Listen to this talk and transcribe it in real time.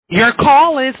Your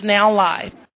call is now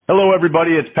live. Hello,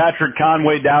 everybody. It's Patrick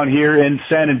Conway down here in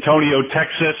San Antonio,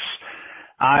 Texas.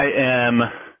 I am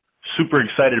super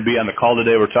excited to be on the call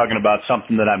today. We're talking about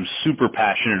something that I'm super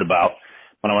passionate about,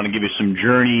 but I want to give you some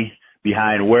journey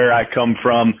behind where I come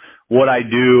from, what I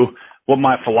do, what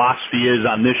my philosophy is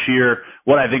on this year,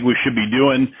 what I think we should be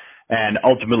doing, and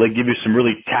ultimately give you some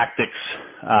really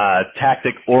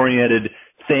tactic-oriented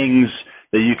things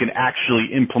that you can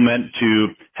actually implement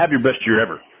to have your best year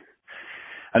ever.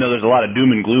 I know there's a lot of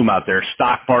doom and gloom out there.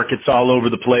 Stock market's all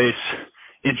over the place.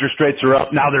 Interest rates are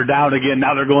up. Now they're down again.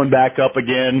 Now they're going back up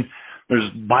again. There's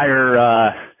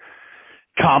buyer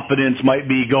confidence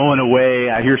might be going away.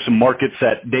 I hear some markets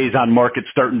at days on market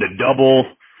starting to double.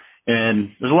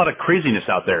 And there's a lot of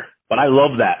craziness out there. But I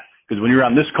love that because when you're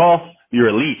on this call, you're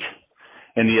elite.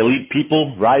 And the elite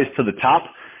people rise to the top.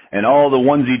 And all the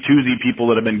onesie-twosie people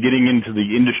that have been getting into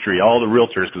the industry, all the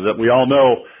realtors, because we all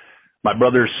know my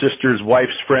brother's sister's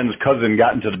wife's friend's cousin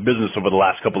got into the business over the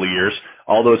last couple of years.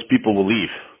 All those people will leave.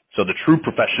 So the true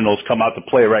professionals come out to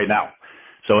play right now.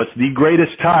 So it's the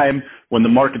greatest time when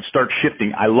the market starts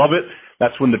shifting. I love it.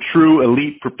 That's when the true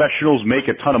elite professionals make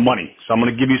a ton of money. So I'm going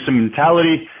to give you some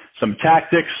mentality, some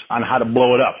tactics on how to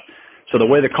blow it up. So the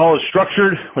way the call is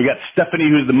structured, we got Stephanie,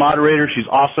 who's the moderator. She's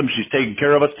awesome. She's taking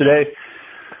care of us today.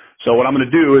 So what I'm going to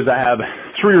do is I have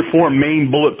 3 or 4 main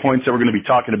bullet points that we're going to be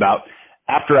talking about.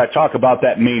 After I talk about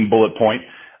that main bullet point,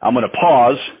 I'm going to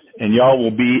pause, and y'all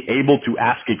will be able to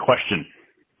ask a question.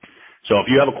 So if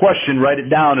you have a question, write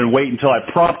it down and wait until I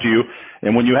prompt you.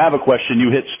 And when you have a question,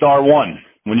 you hit *1.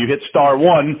 When you hit *1,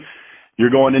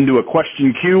 you're going into a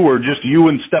question queue where just you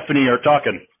and Stephanie are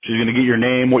talking. She's going to get your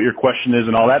name, what your question is,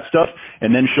 and all that stuff,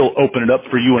 and then she'll open it up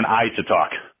for you and I to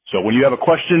talk. So when you have a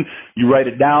question, you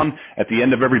write it down. At the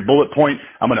end of every bullet point,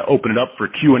 I'm going to open it up for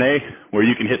Q&A where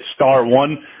you can hit *1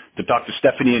 to talk to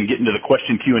Stephanie and get into the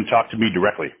question queue and talk to me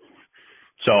directly.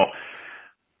 So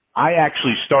I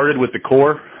actually started with the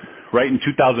core right in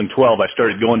 2012. I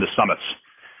started going to summits.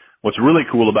 What's really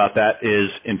cool about that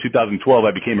is in 2012,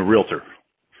 I became a realtor.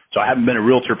 So I haven't been a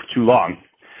realtor for too long.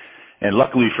 And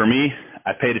luckily for me,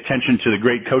 I paid attention to the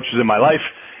great coaches in my life.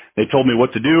 They told me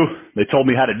what to do. They told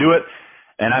me how to do it.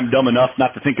 And I'm dumb enough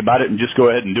not to think about it and just go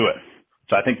ahead and do it.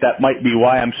 So I think that might be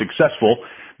why I'm successful,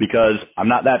 because I'm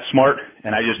not that smart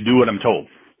and I just do what I'm told.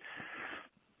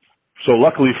 So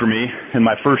luckily for me, in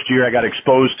my first year, I got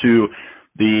exposed to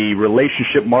the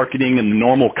relationship marketing and the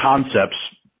normal concepts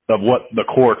of what the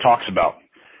core talks about.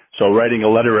 So writing a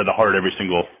letter of the heart every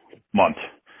single month,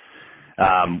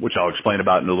 which I'll explain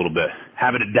about in a little bit.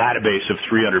 Having a database of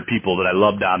 300 people that I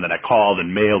loved on, that I called and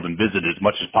mailed and visited as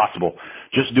much as possible.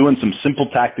 Just doing some simple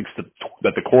tactics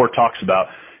that the core talks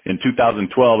about. In 2012,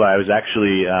 I was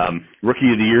actually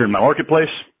Rookie of the Year in my marketplace,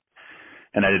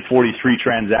 and I did 43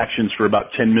 transactions for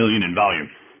about $10 million in volume.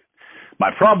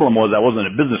 My problem was I wasn't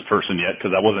a business person yet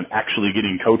because I wasn't actually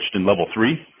getting coached in level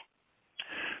 3.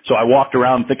 So I walked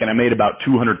around thinking I made about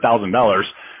 $200,000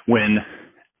 when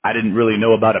I didn't really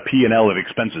know about a P&L of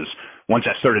expenses. Once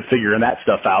I started figuring that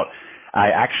stuff out,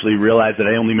 I actually realized that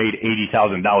I only made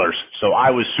 $80,000. So I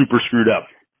was super screwed up.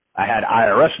 I had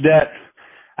IRS debt.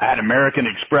 I had American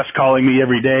Express calling me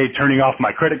every day, turning off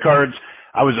my credit cards.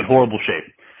 I was in horrible shape.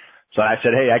 So I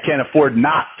said, hey, I can't afford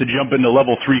not to jump into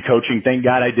level 3 coaching. Thank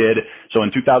God I did. So in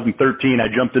 2013,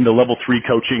 I jumped into level 3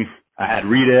 coaching. I had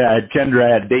Rita, I had Kendra, I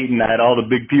had Dayton, I had all the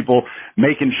big people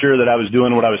making sure that I was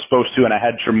doing what I was supposed to, and I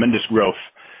had tremendous growth.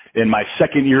 In my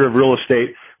second year of real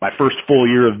estate, my first full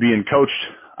year of being coached,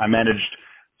 I managed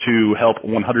to help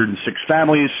 106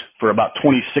 families for about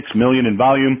 $26 million in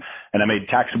volume, and I made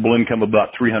taxable income of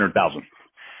about $300,000.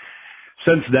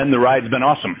 Since then, the ride's been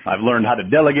awesome. I've learned how to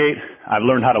delegate, I've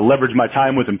learned how to leverage my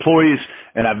time with employees,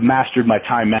 and I've mastered my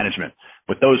time management.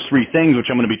 With those 3 things, which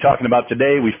I'm going to be talking about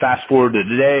today, we fast forward to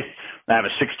today. I have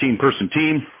a 16-person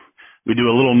team. We do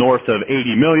a little north of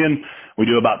 80 million. We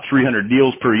do about 300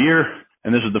 deals per year,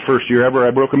 and this is the first year ever I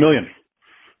broke $1 million.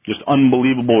 Just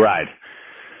unbelievable ride.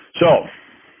 So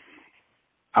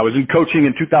I was in coaching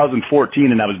in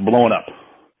 2014, and I was blowing up.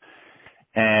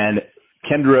 And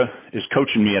Kendra is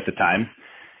coaching me at the time,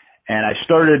 and I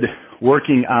started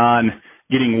working on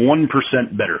getting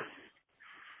 1% better.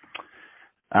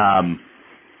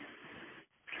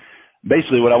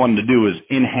 Basically, what I wanted to do was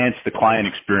enhance the client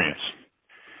experience.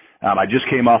 I just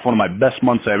came off one of my best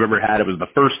months I've ever had. It was the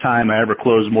first time I ever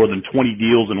closed more than 20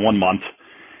 deals in 1 month.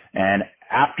 And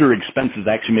after expenses,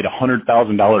 I actually made $100,000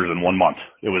 in 1 month.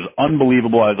 It was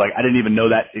unbelievable. I was like, I didn't even know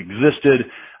that existed.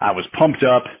 I was pumped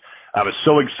up. I was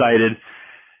so excited.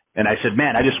 And I said,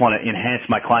 man, I just want to enhance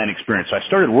my client experience. So I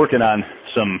started working on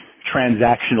some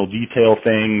transactional detail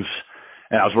things,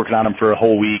 and I was working on them for a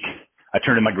whole week. I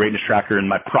turned in my greatness tracker and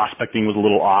my prospecting was a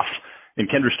little off, and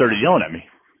Kendra started yelling at me.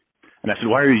 And I said,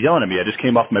 why are you yelling at me? I just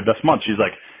came off my best month. She's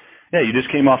like, yeah, you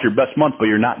just came off your best month, but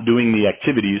you're not doing the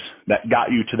activities that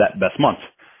got you to that best month.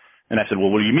 And I said,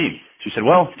 well, what do you mean? She said,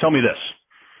 well, tell me this.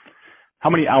 How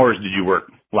many hours did you work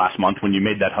last month when you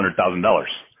made that $100,000?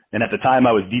 And at the time,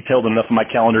 I was detailed enough in my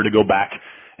calendar to go back,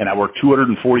 and I worked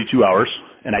 242 hours,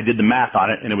 and I did the math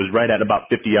on it, and it was right at about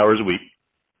 50 hours a week.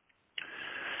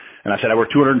 And I said, I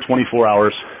worked 224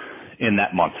 hours in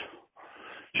that month.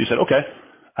 She said, okay,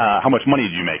 how much money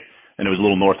did you make? And it was a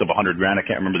little north of $100,000. I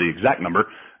can't remember the exact number.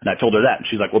 And I told her that. And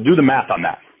she's like, well, do the math on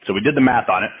that. So we did the math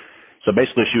on it. So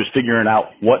basically she was figuring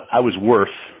out what I was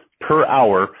worth per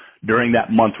hour during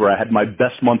that month where I had my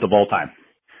best month of all time.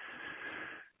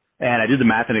 And I did the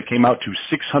math and it came out to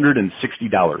 $660.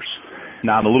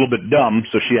 Now I'm a little bit dumb,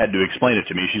 so she had to explain it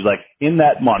to me. She's like, in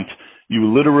that month, you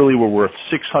literally were worth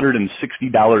 $660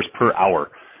 per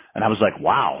hour. And I was like,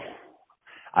 wow,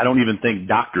 I don't even think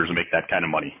doctors make that kind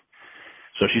of money.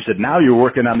 So she said, now you're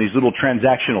working on these little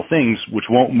transactional things which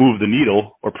won't move the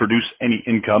needle or produce any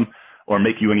income or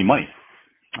make you any money.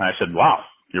 And I said, wow,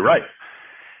 you're right.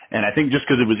 And I think just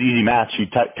because it was easy math, she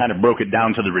kind of broke it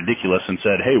down to the ridiculous and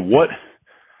said, hey, what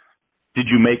did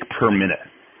you make per minute?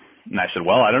 And I said,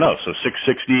 well, I don't know. So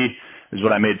 660 is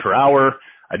what I made per hour.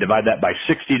 I divide that by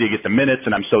 60 to get the minutes,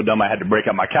 and I'm so dumb I had to break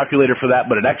out my calculator for that,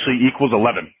 but it actually equals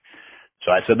 11.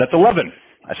 So I said, that's 11.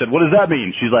 I said, what does that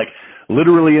mean? She's like,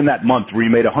 literally in that month where you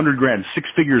made $100,000,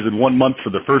 6 figures in 1 month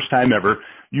for the first time ever,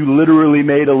 you literally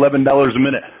made $11 a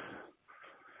minute.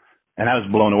 And I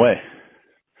was blown away.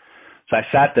 So I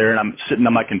sat there and I'm sitting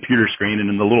on my computer screen, and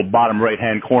in the little bottom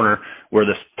right-hand corner where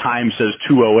the time says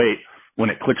 2:08, when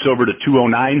it clicks over to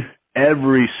 2:09,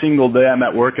 every single day I'm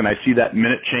at work and I see that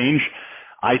minute change,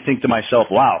 I think to myself,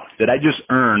 wow, did I just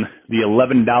earn the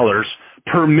 $11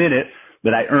 per minute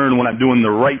that I earn when I'm doing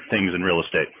the right things in real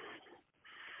estate?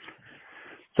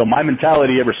 So my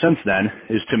mentality ever since then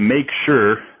is to make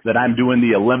sure that I'm doing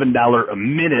the $11 a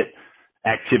minute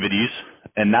activities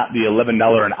and not the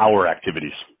 $11 an hour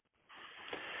activities.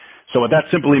 So what that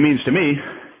simply means to me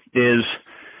is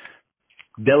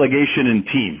delegation and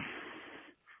team.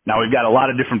 Now we've got a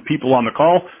lot of different people on the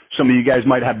call. Some of you guys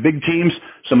might have big teams.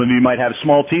 Some of you might have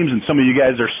small teams, and some of you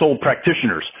guys are sole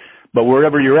practitioners. But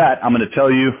wherever you're at, I'm going to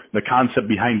tell you the concept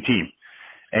behind team.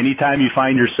 Anytime you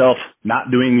find yourself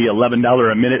not doing the $11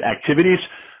 a minute activities,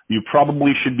 you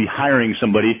probably should be hiring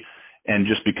somebody. And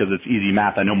just because it's easy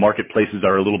math, I know marketplaces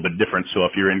are a little bit different. So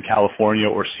if you're in California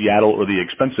or Seattle or the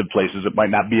expensive places, it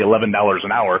might not be $11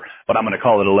 an hour, but I'm going to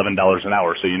call it $11 an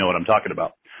hour so you know what I'm talking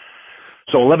about.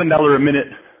 So $11 a minute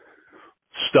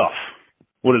stuff.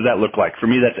 What does that look like? For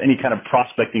me, that's any kind of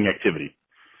prospecting activity.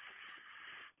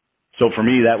 So for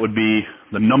me, that would be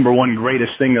the number one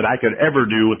greatest thing that I could ever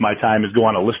do with my time is go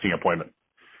on a listing appointment.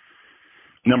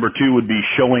 Number two would be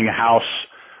showing a house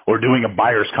or doing a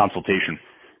buyer's consultation.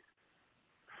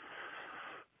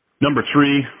 Number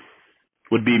three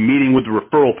would be meeting with the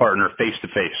referral partner face to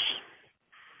face.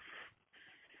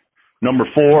 Number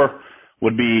four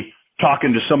would be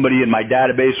talking to somebody in my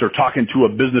database or talking to a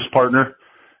business partner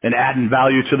and adding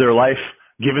value to their life,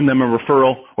 giving them a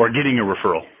referral or getting a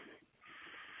referral.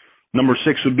 Number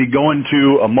six would be going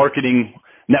to a marketing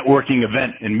networking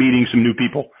event and meeting some new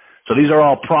people. So these are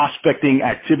all prospecting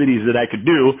activities that I could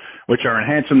do, which are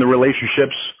enhancing the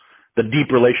relationships, the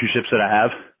deep relationships that I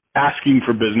have, asking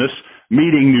for business,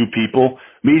 meeting new people,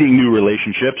 meeting new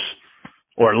relationships,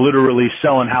 or literally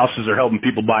selling houses or helping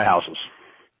people buy houses.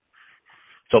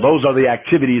 So those are the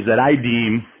activities that I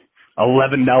deem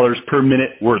 $11 per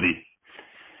minute worthy.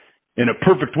 In a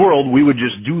perfect world, we would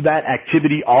just do that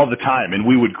activity all the time, and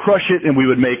we would crush it, and we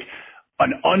would make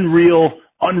an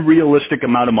unrealistic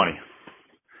amount of money.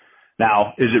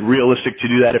 Now, is it realistic to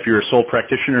do that if you're a sole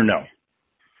practitioner? No.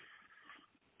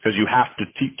 Because you have to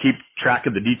keep track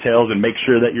of the details and make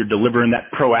sure that you're delivering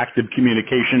that proactive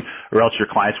communication, or else your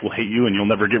clients will hate you and you'll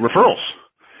never get referrals.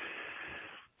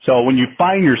 So when you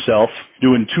find yourself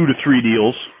doing 2 to 3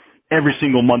 deals every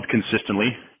single month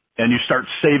consistently, and you start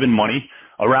saving money,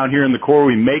 around here in the core,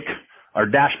 we make our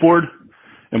dashboard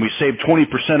and we save 20%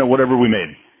 of whatever we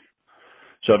made.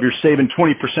 So if you're saving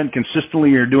 20%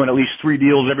 consistently, you're doing at least 3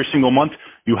 deals every single month,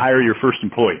 you hire your first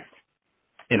employee.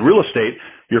 In real estate,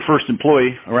 your first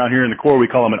employee around here in the core, we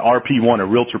call them an RP1, a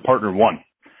Realtor Partner 1.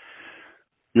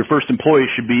 Your first employee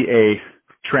should be a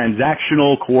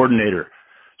transactional coordinator.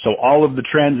 So all of the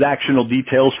transactional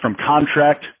details from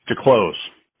contract to close.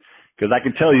 Because I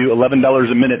can tell you $11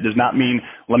 a minute does not mean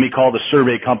let me call the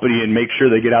survey company and make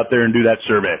sure they get out there and do that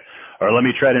survey. Or let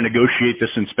me try to negotiate this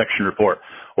inspection report.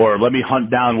 Or let me hunt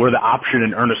down where the option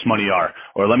and earnest money are.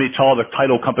 Or let me tell the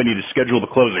title company to schedule the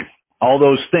closing. All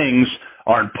those things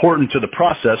are important to the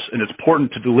process, and it's important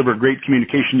to deliver great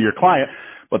communication to your client,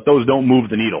 but those don't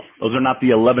move the needle. Those are not the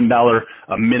 $11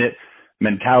 a minute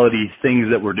mentality things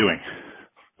that we're doing.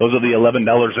 Those are the $11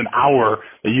 an hour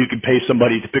that you can pay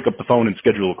somebody to pick up the phone and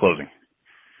schedule a closing.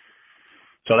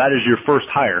 So that is your first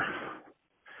hire.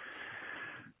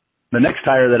 The next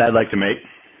hire that I'd like to make,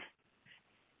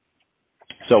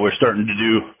 so we're starting to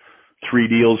do 3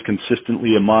 deals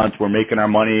consistently a month. We're making our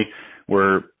money.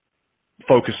 We're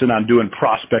focusing on doing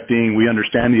prospecting. We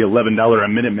understand the $11 a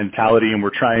minute mentality, and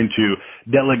we're trying to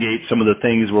delegate some of the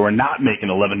things where we're not making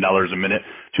 $11 a minute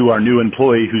to our new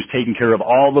employee who's taking care of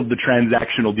all of the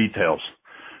transactional details.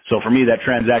 So for me, that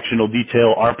transactional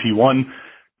detail RP1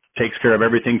 takes care of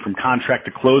everything from contract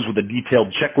to close with a detailed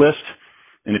checklist.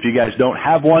 And if you guys don't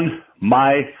have one,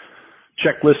 my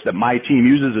checklist that my team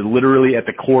uses is literally at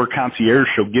the core concierge.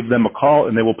 She'll give them a call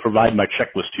and they will provide my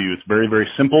checklist to you. It's very, very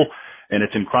simple. And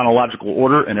it's in chronological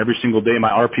order, and every single day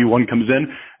my RP1 comes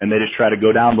in, and they just try to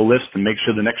go down the list and make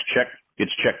sure the next check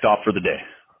gets checked off for the day.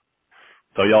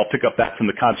 So y'all pick up that from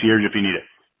the concierge if you need it.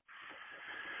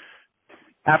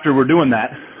 After we're doing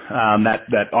that,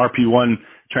 that RP1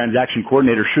 transaction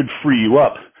coordinator should free you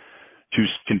up to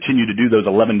continue to do those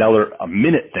 $11 a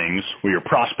minute things where you're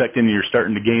prospecting and you're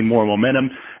starting to gain more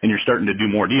momentum and you're starting to do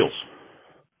more deals.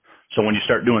 So when you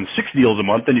start doing 6 deals a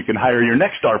month, then you can hire your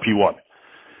next RP1.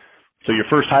 So your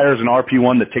first hire is an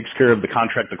RP1 that takes care of the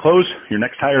contract to close. Your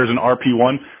next hire is an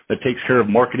RP1 that takes care of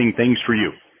marketing things for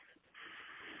you.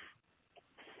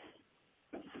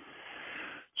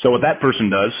 So what that person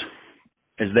does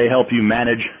is they help you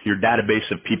manage your database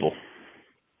of people.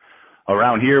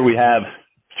 Around here we have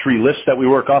 3 lists that we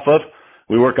work off of.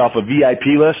 We work off a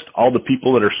VIP list, all the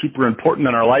people that are super important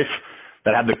in our life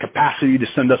that have the capacity to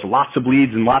send us lots of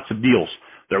leads and lots of deals.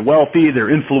 They're wealthy,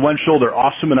 they're influential, they're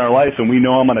awesome in our life, and we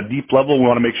know them on a deep level. We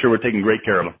want to make sure we're taking great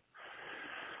care of them.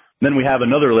 Then we have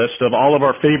another list of all of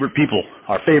our favorite people,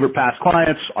 our favorite past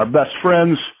clients, our best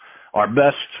friends, our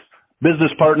best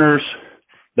business partners.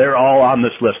 They're all on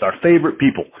this list, our favorite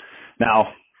people.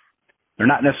 Now, they're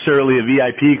not necessarily a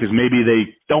VIP because maybe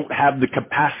they don't have the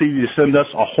capacity to send us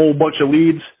a whole bunch of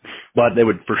leads, but they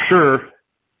would for sure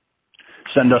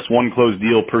send us 1 closed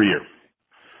deal per year.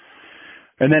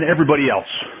 And then everybody else.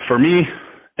 For me,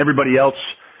 everybody else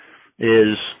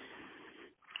is,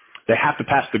 they have to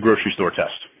pass the grocery store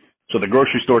test. So the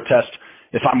grocery store test,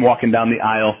 if I'm walking down the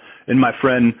aisle and my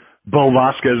friend Bo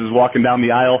Vasquez is walking down the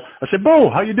aisle, I say,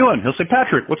 Bo, how you doing? He'll say,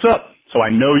 Patrick, what's up? So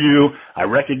I know you, I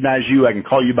recognize you, I can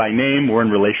call you by name, we're in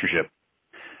relationship.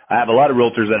 I have a lot of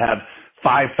realtors that have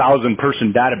 5,000 person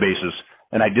databases,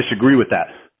 and I disagree with that.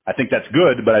 I think that's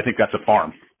good, but I think that's a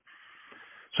farm.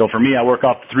 So for me, I work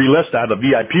off 3 lists. I have a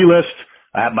VIP list,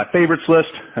 I have my favorites list,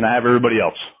 and I have everybody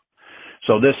else.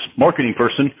 So this marketing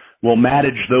person will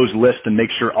manage those lists and make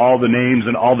sure all the names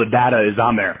and all the data is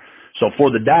on there. So for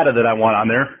the data that I want on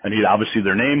there, I need obviously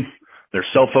their name, their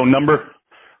cell phone number,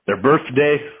 their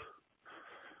birthday,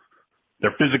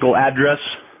 their physical address.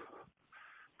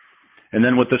 And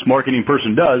then what this marketing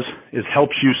person does is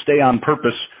helps you stay on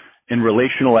purpose in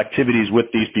relational activities with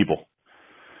these people.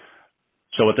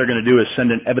 So what they're going to do is send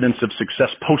an evidence of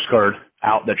success postcard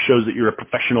out that shows that you're a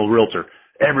professional realtor.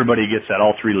 Everybody gets that,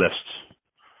 all 3 lists.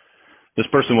 This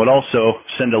person would also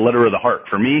send a letter of the heart.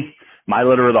 For me, my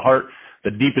letter of the heart,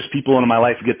 the deepest people in my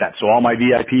life get that. So all my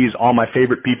VIPs, all my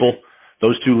favorite people,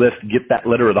 those 2 lists get that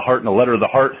letter of the heart. And the letter of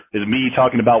the heart is me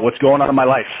talking about what's going on in my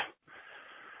life.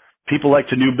 People like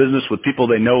to do business with people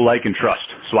they know, like, and trust.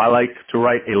 So I like to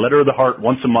write a letter of the heart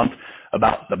once a month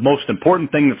about the most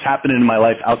important thing that's happening in my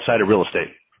life outside of real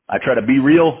estate. I try to be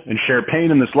real and share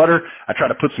pain in this letter. I try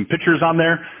to put some pictures on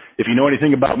there. If you know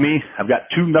anything about me, I've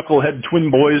got 2 knucklehead twin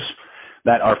boys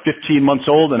that are 15 months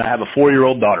old, and I have a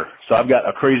 4-year-old daughter. So I've got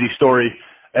a crazy story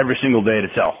every single day to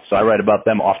tell. So I write about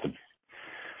them often.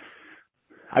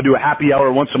 I do a happy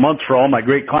hour once a month for all my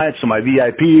great clients, so my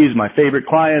VIPs, my favorite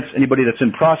clients, anybody that's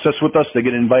in process with us, they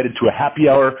get invited to a happy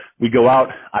hour. We go out.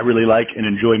 I really like and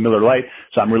enjoy Miller Lite,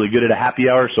 so I'm really good at a happy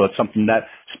hour, so it's something that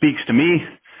speaks to me.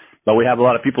 But we have a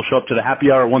lot of people show up to the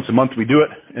happy hour once a month. We do it,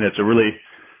 and it's a really,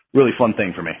 really fun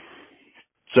thing for me.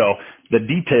 So the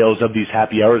details of these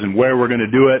happy hours and where we're going to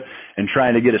do it and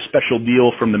trying to get a special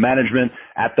deal from the management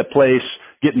at the place,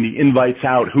 getting the invites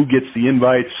out, who gets the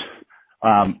invites,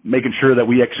 making sure that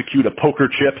we execute a poker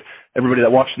chip. Everybody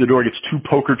that walks through the door gets 2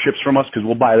 poker chips from us because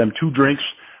we'll buy them 2 drinks.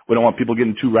 We don't want people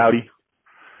getting too rowdy.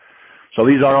 So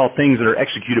these are all things that are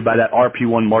executed by that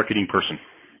RP1 marketing person.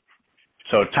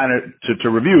 So to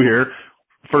review here,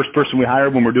 the first person we hire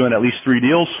when we're doing at least 3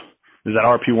 deals is that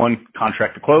RP1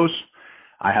 contract to close.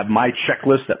 I have my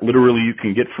checklist that literally you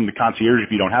can get from the concierge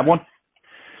if you don't have one.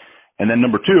 And then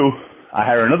number 2, I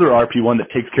hire another RP1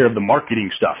 that takes care of the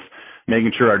marketing stuff,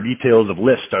 making sure our details of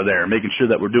lists are there, making sure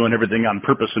that we're doing everything on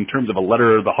purpose in terms of a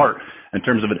letter of the heart, in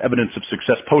terms of an evidence of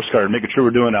success postcard, making sure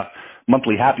we're doing a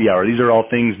monthly happy hour. These are all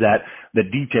things that the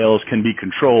details can be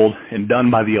controlled and done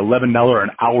by the $11 an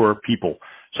hour people.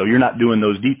 So you're not doing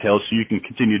those details so you can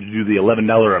continue to do the $11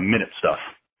 a minute stuff.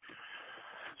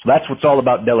 So that's what's all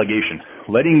about delegation.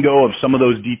 Letting go of some of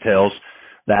those details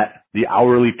that the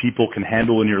hourly people can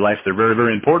handle in your life. They're very,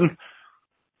 very important.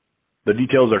 The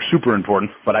details are super important,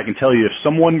 but I can tell you if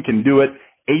someone can do it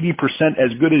 80%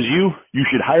 as good as you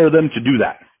should hire them to do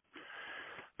that.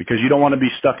 Because you don't want to be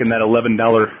stuck in that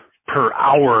 $11 per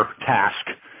hour task.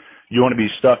 You want to be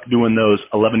stuck doing those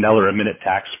 $11 a minute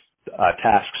tasks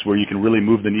where you can really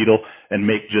move the needle and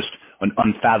make just an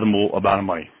unfathomable amount of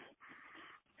money.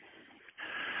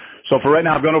 So for right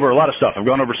now, I've gone over a lot of stuff. I've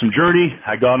gone over some journey.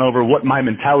 I've gone over what my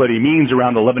mentality means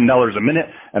around $11 a minute.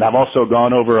 And I've also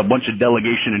gone over a bunch of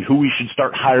delegation and who we should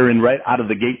start hiring right out of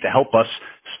the gate to help us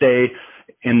stay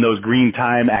in those green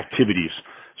time activities.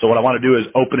 So what I want to do is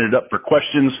open it up for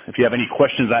questions. If you have any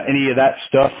questions on any of that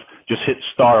stuff, just hit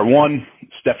 *1.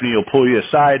 Stephanie will pull you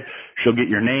aside. She'll get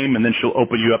your name, and then she'll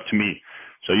open you up to me.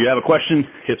 So you have a question,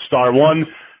 hit *1.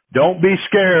 Don't be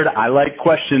scared. I like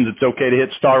questions. It's okay to hit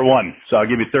 *1. So I'll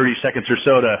give you 30 seconds or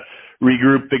so to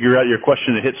regroup, figure out your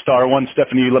question, and hit *1.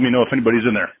 Stephanie, let me know if anybody's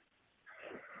in there.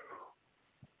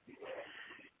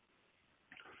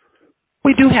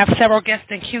 We do have several guests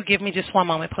in queue. Give me just one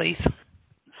moment, please.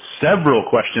 Several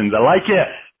questions. I like it.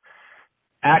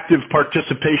 Active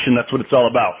participation. That's what it's all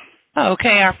about.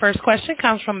 Okay, our first question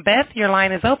comes from Beth. Your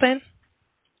line is open.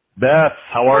 Beth,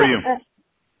 how are you?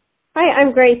 Hi,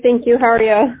 I'm great. Thank you. How are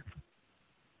you?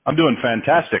 I'm doing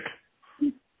fantastic.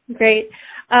 Great.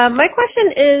 My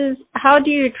question is, how do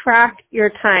you track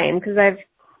your time? Because I've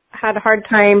had a hard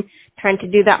time trying to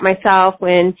do that myself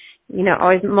when,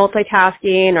 always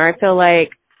multitasking, or I feel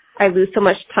like I lose so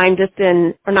much time just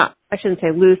in, or not, I shouldn't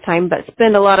say lose time, but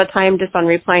spend a lot of time just on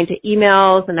replying to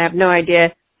emails, and I have no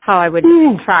idea how I would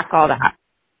track all that.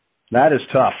 That is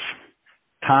tough.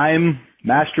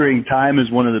 Mastering time is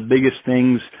one of the biggest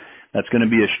things that's going to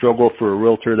be a struggle for a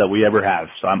realtor that we ever have.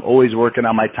 So I'm always working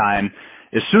on my time.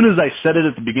 As soon as I said it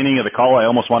at the beginning of the call, I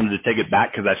almost wanted to take it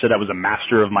back because I said I was a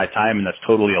master of my time, and that's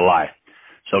totally a lie.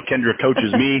 So Kendra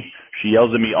coaches me. She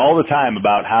yells at me all the time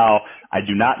about how I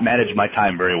do not manage my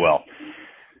time very well.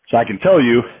 So I can tell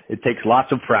you it takes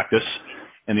lots of practice.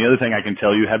 And the other thing I can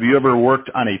tell you, have you ever worked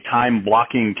on a time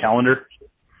blocking calendar?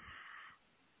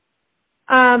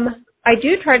 I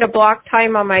do try to block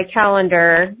time on my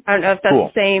calendar. I don't know if that's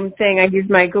Cool. the same thing. I use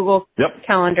my Google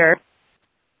Calendar.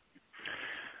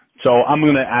 So I'm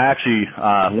going to actually,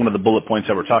 one of the bullet points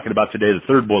that we're talking about today, the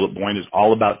third bullet point is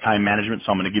all about time management.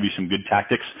 So I'm going to give you some good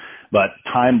tactics, but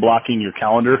time blocking your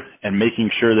calendar and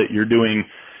making sure that you're doing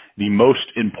the most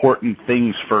important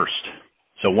things first.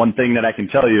 So one thing that I can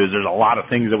tell you is there's a lot of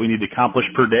things that we need to accomplish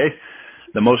per day.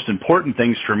 The most important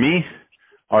things for me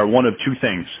are one of two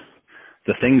things: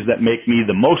 the things that make me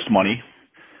the most money,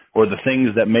 or the things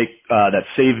that that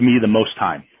save me the most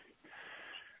time.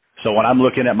 So when I'm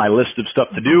looking at my list of stuff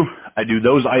to do, I do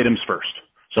those items first.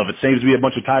 So if it saves me a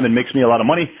bunch of time and makes me a lot of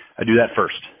money, I do that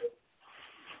first.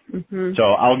 Mm-hmm. So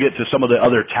I'll get to some of the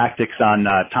other tactics on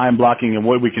time blocking and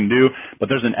what we can do, but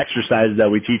there's an exercise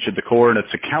that we teach at the core, and it's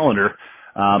a calendar,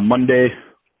 Monday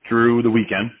through the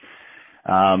weekend.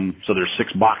 So there's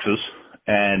 6 boxes,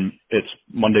 and it's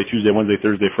Monday, Tuesday, Wednesday,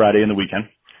 Thursday, Friday, and the weekend.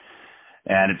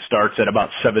 And it starts at about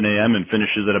 7 a.m. and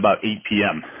finishes at about 8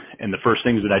 p.m. And the first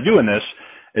things that I do in this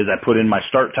is I put in my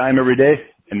start time every day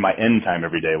and my end time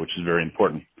every day, which is very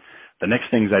important. The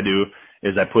next things I do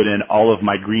is I put in all of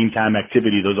my green time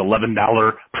activity, those $11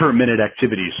 per minute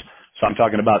activities. So I'm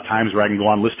talking about times where I can go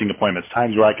on listing appointments,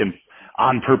 times where I can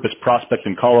on purpose prospect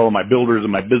and call all my builders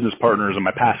and my business partners and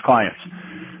my past clients.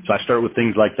 So I start with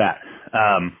things like that.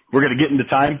 We're going to get into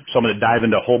time, so I'm going to dive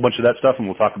into a whole bunch of that stuff, and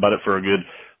we'll talk about it for a good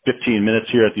 15 minutes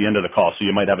here at the end of the call. So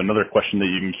you might have another question that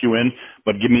you can cue in,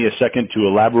 but give me a second to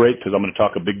elaborate because I'm going to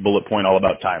talk a big bullet point all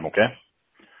about time, okay?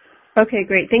 Okay,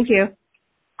 great. Thank you.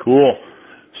 Cool.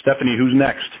 Stephanie, who's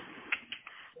next?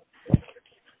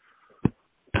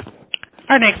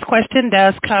 Our next question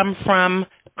does come from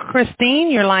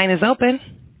Christine. Your line is open.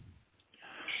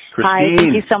 Christine. Hi,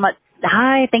 thank you so much.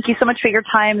 Hi, thank you so much for your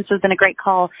time. This has been a great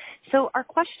call. So our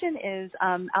question is,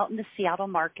 out in the Seattle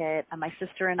market, my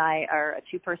sister and I are a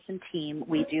two-person team.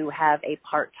 We do have a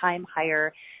part-time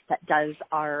hire that does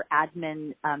our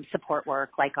admin support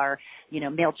work, like our,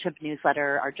 MailChimp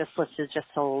newsletter, our Just Listed, Just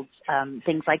Sold,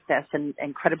 things like this, and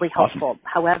incredibly helpful. Awesome.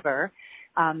 However,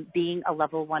 being a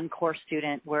level 1 core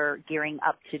student, we're gearing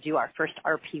up to do our first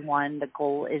RP1. The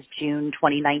goal is June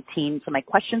 2019. So my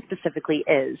question specifically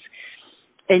is,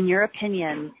 in your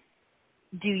opinion,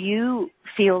 do you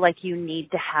feel like you need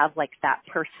to have like that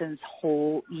person's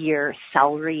whole year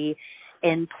salary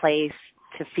in place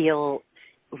to feel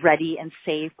ready and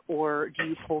safe, or do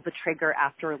you pull the trigger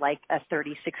after like a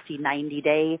 30, 60, 90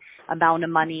 day amount of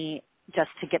money just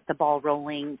to get the ball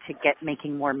rolling, to get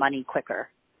making more money quicker?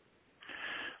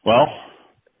 Well,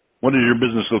 what does your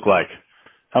business look like?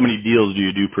 How many deals do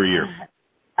you do per year?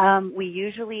 We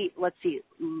usually,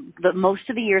 most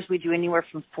of the years we do anywhere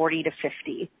from 40 to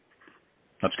 50.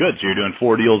 That's good. So you're doing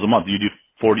 4 deals a month. Do you do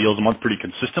 4 deals a month pretty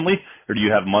consistently, or do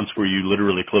you have months where you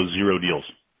literally close 0 deals?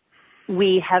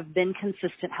 We have been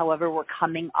consistent. However, we're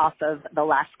coming off of the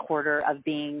last quarter of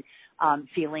being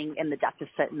feeling in the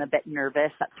deficit and a bit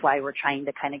nervous. That's why we're trying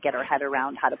to kind of get our head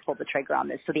around how to pull the trigger on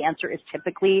this. So the answer is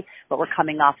typically, but we're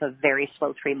coming off of very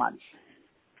slow 3 months.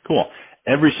 Cool.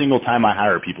 Every single time I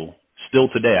hire people, still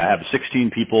today, I have 16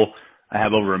 people. I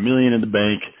have over $1 million in the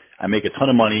bank. I make a ton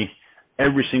of money.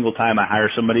 Every single time I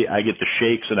hire somebody, I get the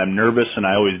shakes and I'm nervous and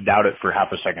I always doubt it for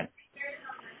half a second.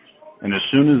 And as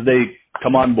soon as they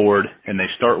come on board and they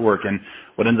start working,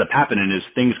 what ends up happening is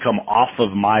things come off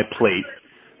of my plate.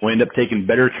 We end up taking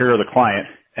better care of the client,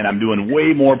 and I'm doing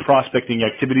way more prospecting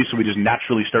activities, so we just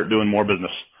naturally start doing more business.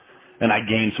 And I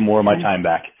gain some more of my time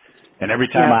back. And every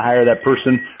time I hire that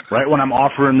person, right when I'm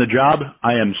offering the job,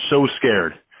 I am so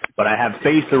scared. But I have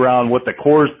faith around what the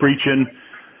core is preaching,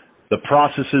 the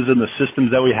processes and the systems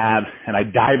that we have, and I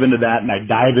dive into that, and I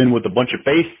dive in with a bunch of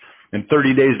faith. And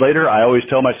 30 days later, I always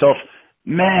tell myself,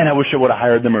 man, I wish I would have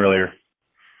hired them earlier.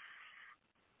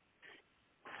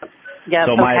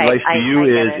 Yep, so my advice to you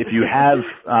is if you have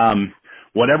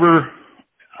whatever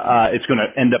it's going to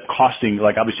end up costing,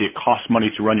 like obviously it costs money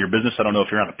to run your business. I don't know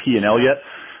if you're on a P&L yet,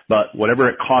 but whatever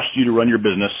it costs you to run your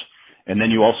business, and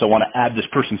then you also want to add this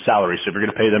person's salary. So if you're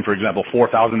going to pay them, for example,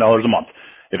 $4,000 a month,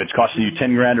 if it's costing you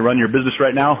 $10,000 to run your business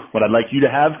right now, what I'd like you to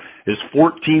have is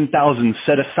 $14,000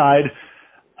 set aside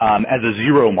as a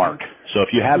zero mark. So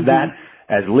if you have that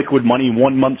as liquid money, 1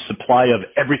 month's supply of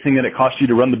everything that it costs you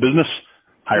to run the business,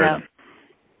 hire them.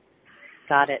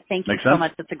 Got it. Thank you so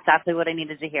much. That's exactly what I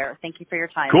needed to hear. Thank you for your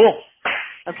time. Cool.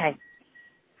 Okay.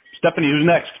 Stephanie, who's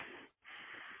next?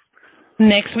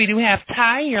 Next, we do have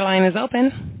Ty. Your line is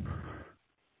open.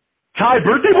 Ty,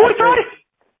 birthday boy, Ty?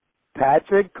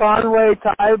 Patrick Conway,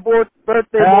 Ty,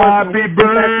 birthday boy. Happy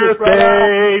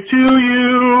birthday to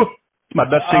you. It's my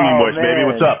best singing voice, baby.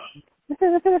 What's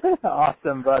up?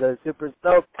 Awesome, brother. Super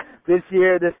stoked. This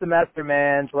semester,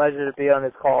 man. Pleasure to be on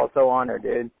this call. So honored,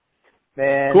 dude.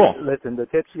 Man, cool. Listen, the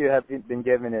tips you have been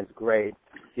given is great.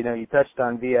 You touched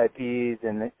on VIPs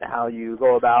and how you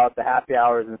go about the happy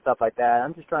hours and stuff like that.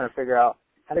 I'm just trying to figure out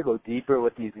how to go deeper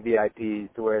with these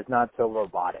VIPs to where it's not so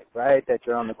robotic, right? That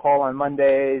you're on the call on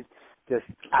Mondays, just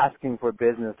asking for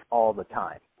business all the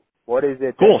time. What is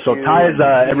it? Cool. So Ty is,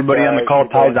 everybody on the call,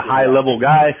 Ty is a high-level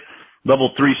guy,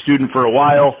 level 3 student for a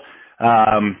while.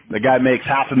 The guy makes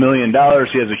 $500,000.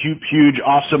 He has a huge,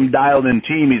 awesome dialed-in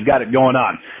team. He's got it going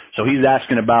on. So he's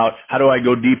asking about how do I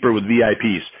go deeper with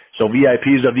VIPs. So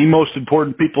VIPs are the most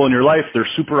important people in your life. They're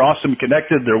super awesome,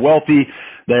 connected. They're wealthy.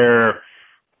 They're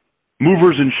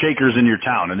movers and shakers in your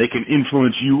town, and they can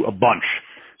influence you a bunch.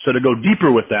 So to go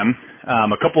deeper with them,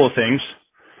 a couple of things.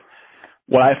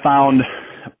 What I found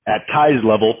at Ty's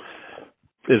level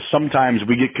is sometimes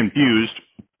we get confused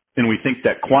and we think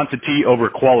that quantity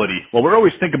over quality. Well, we're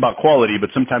always thinking about quality,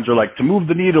 but sometimes we're like, to move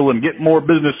the needle and get more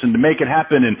business and to make it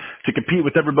happen and to compete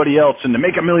with everybody else and to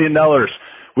make $1 million,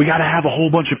 we got to have a whole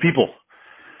bunch of people.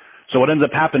 So what ends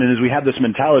up happening is we have this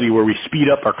mentality where we speed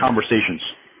up our conversations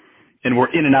and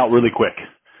we're in and out really quick.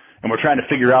 And we're trying to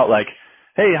figure out like,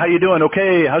 hey, how you doing?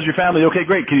 Okay. How's your family? Okay,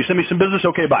 great. Can you send me some business?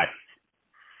 Okay, bye.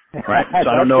 Right? So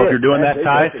I don't know if you're doing that,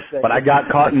 Ty, but I got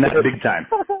caught in that big time.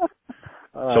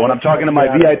 So when I'm talking to my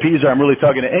VIPs or I'm really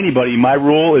talking to anybody, my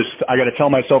rule is I got to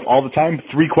tell myself all the time,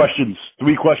 3 questions,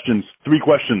 3 questions, 3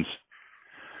 questions.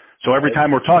 So every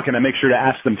time we're talking, I make sure to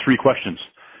ask them 3 questions.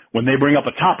 When they bring up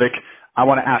a topic, I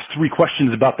want to ask 3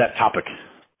 questions about that topic.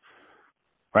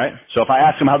 Right? So if I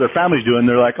ask them how their family's doing,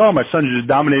 they're like, oh, my son's just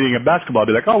dominating at basketball.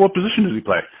 I'll be like, oh, what position does he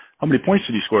play? How many points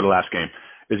did he score the last game?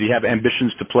 Does he have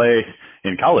ambitions to play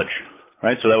in college?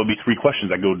 Right? So that would be 3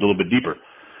 questions. I go a little bit deeper.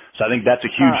 So I think that's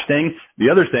a huge thing. The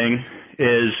other thing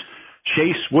is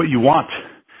chase what you want.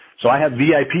 So I have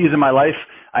VIPs in my life.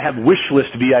 I have wish list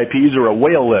VIPs or a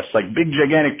whale list, like big,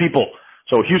 gigantic people.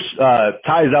 So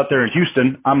Ty's out there in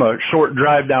Houston. I'm a short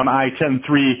drive down I-10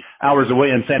 3 hours away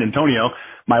in San Antonio.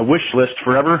 My wish list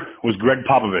forever was Greg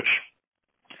Popovich.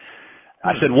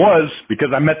 I said was because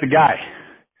I met the guy.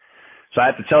 So I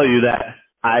have to tell you that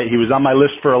he was on my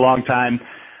list for a long time.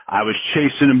 I was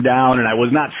chasing him down, and I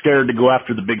was not scared to go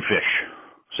after the big fish.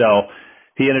 So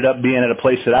he ended up being at a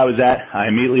place that I was at. I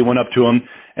immediately went up to him,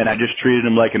 and I just treated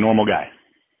him like a normal guy.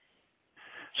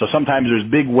 So sometimes there's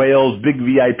big whales, big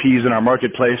VIPs in our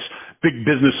marketplace, big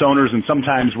business owners, and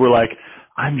sometimes we're like,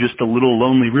 I'm just a little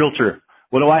lonely realtor.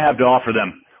 What do I have to offer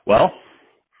them? Well,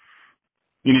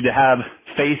 you need to have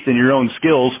faith in your own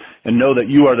skills and know that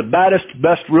you are the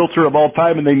best realtor of all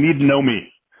time, and they need to know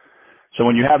me. So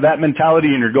when you have that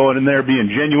mentality and you're going in there being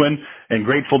genuine and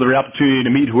grateful for the opportunity to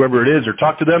meet whoever it is or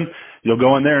talk to them, you'll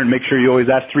go in there and make sure you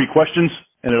always ask 3 questions,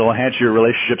 and it'll enhance your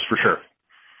relationships for sure.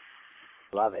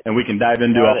 Love it. And we can dive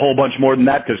into a whole bunch more than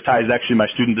that because Ty is actually my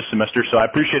student this semester, so I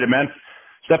appreciate it, man.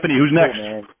 Stephanie, who's next?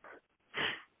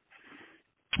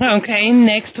 Okay,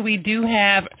 next we do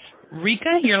have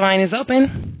Rika. Your line is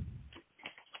open.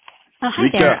 Hi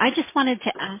Rika. there. I just wanted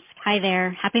to ask, hi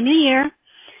there, Happy New Year.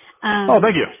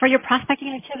 Thank you. For your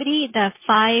prospecting activity, the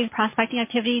 5 prospecting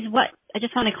activities, I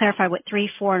just want to clarify what 3,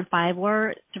 4, and 5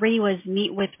 were. 3 was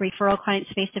meet with referral clients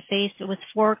face-to-face. It was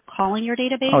 4, calling your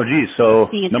database. Oh, geez.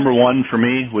 So number 1 for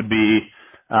me would be,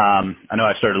 I know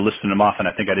I started listing them off, and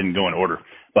I think I didn't go in order.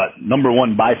 But number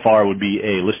 1 by far would be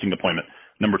a listing appointment.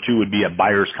 Number 2 would be a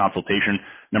buyer's consultation.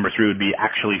 Number 3 would be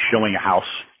actually showing a house.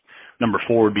 Number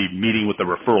 4 would be meeting with a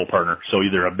referral partner, so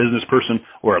either a business person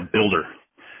or a builder.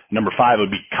 Number 5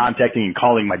 would be contacting and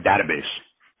calling my database.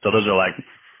 So those are like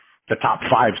the top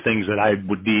 5 things that I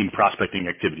would deem prospecting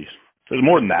activities. There's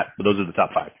more than that, but those are the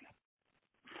top 5.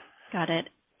 Got it.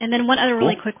 And then one other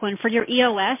really quick one. For your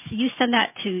EOS, you send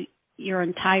that to your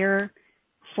entire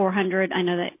 400. I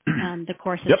know that the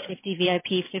course is 50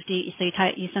 VIP, 50. So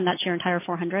you send that to your entire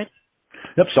 400?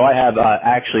 Yep. So I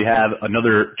actually have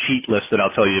another cheat list that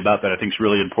I'll tell you about that I think is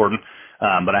really important.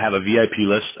 But I have a VIP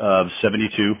list of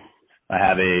 72. I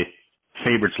have a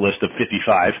favorites list of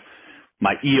 55.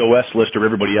 My EOS list of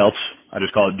everybody else, I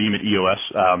just call it Deem It EOS,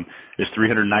 is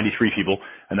 393 people.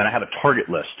 And then I have a target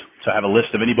list. So I have a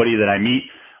list of anybody that I meet,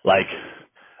 like,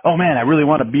 oh man, I really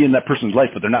want to be in that person's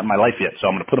life, but they're not in my life yet.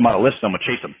 So I'm going to put them on a list and I'm going to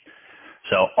chase them.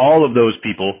 So all of those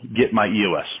people get my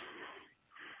EOS.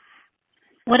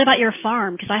 What about your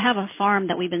farm? Because I have a farm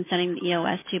that we've been sending the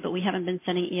EOS to, but we haven't been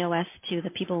sending EOS to the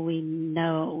people we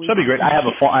know. That'd be great. I have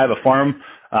a farm.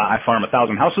 I farm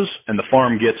 1,000 houses, and the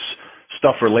farm gets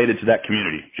stuff related to that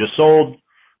community. Just sold,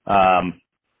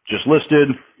 just listed,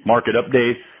 market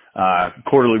update,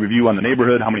 quarterly review on the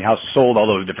neighborhood, how many houses sold, all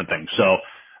those different things. So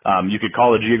you could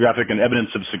call it geographic and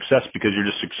evidence of success because you're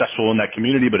just successful in that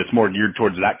community, but it's more geared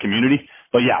towards that community.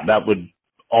 But yeah, that would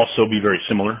also be very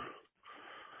similar.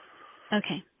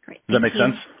 Okay, great. Does that make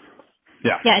sense?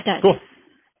 Yeah. Yeah, it does. Cool.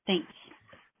 Thanks.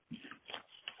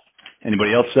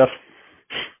 Anybody else, Steph?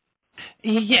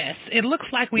 Yes, it looks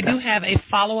like we do have a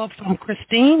follow-up from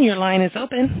Christine. Your line is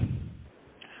open.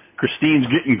 Christine's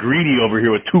getting greedy over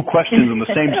here with 2 questions in the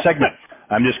same segment.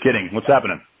 I'm just kidding. What's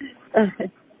happening?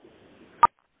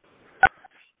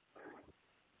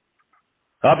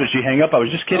 Oh, did she hang up? I was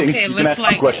just kidding. Okay, you can ask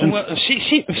some questions. Well,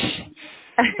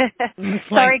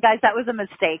 Sorry, guys, that was a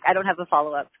mistake. I don't have a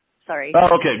follow-up. Sorry.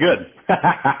 Oh, okay, good.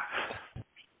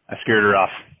 I scared her off.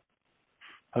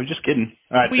 I was just kidding.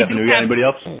 All right, Stephanie, we got anybody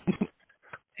else?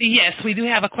 Yes, we do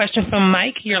have a question from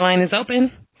Mike. Your line is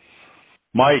open.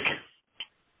 Mike.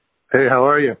 Hey, how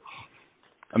are you?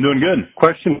 I'm doing good.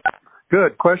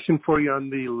 Question for you on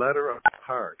the letter of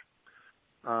heart.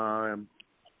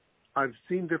 I've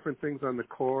seen different things on the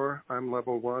core. I'm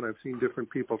level 1. I've seen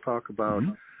different people talk about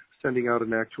sending out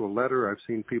an actual letter. I've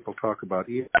seen people talk about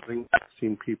emailing. I've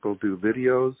seen people do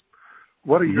videos.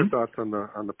 What are your thoughts on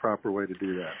the proper way to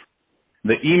do that?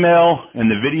 The email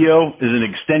and the video is an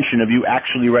extension of you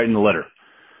actually writing the letter.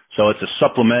 So it's a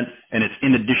supplement, and it's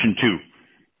in addition to.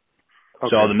 Okay.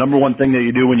 So the number one thing that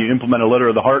you do when you implement a letter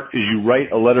of the heart is you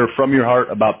write a letter from your heart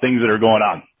about things that are going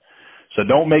on. So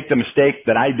don't make the mistake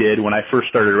that I did when I first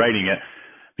started writing it,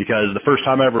 because the first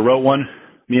time I ever wrote one,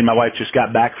 me and my wife just got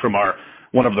back from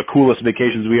one of the coolest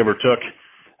vacations we ever took.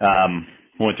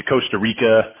 We went to Costa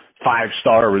Rica,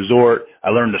 5-star resort.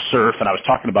 I learned to surf, and I was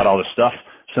talking about all this stuff.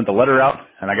 Sent the letter out,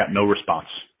 and I got no response.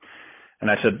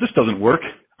 And I said, this doesn't work.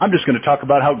 I'm just going to talk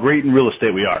about how great in real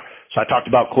estate we are. So I talked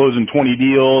about closing 20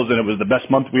 deals, and it was the best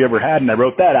month we ever had, and I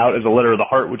wrote that out as a letter of the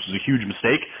heart, which is a huge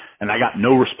mistake, and I got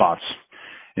no response.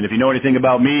 And if you know anything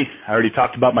about me, I already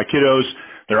talked about my kiddos.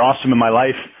 They're awesome in my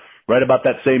life. Right about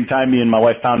that same time, me and my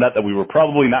wife found out that we were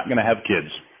probably not going to have kids.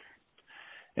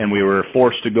 And we were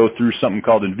forced to go through something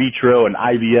called in vitro and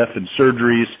IVF and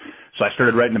surgeries. So I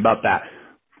started writing about that.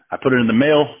 I put it in the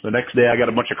mail. The next day I got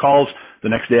a bunch of calls. The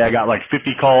next day I got like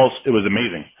 50 calls. It was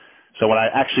amazing. So when I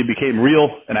actually became real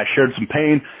and I shared some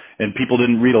pain and people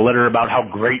didn't read a letter about how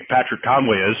great Patrick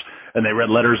Conway is, and they read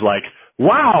letters like,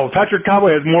 wow, Patrick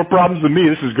Conway has more problems than me.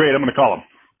 This is great. I'm going to call him.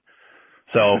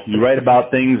 So you write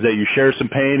about things that you share some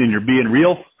pain and you're being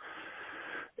real,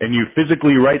 and you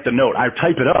physically write the note. I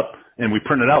type it up and we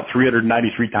print it out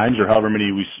 393 times or however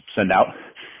many we send out,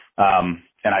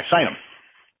 and I sign them.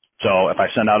 So if I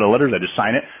send out a letter, I just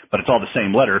sign it, but it's all the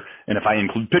same letter. And if I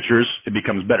include pictures, it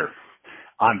becomes better.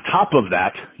 On top of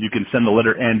that, you can send the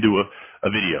letter and do a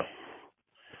video.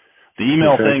 The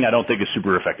email thing I don't think is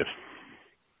super effective.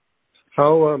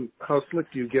 How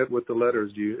slick do you get with the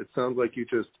letters? It sounds like you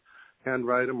just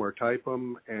handwrite them or type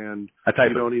them, and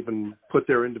you don't even put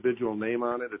their individual name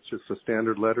on it. It's just a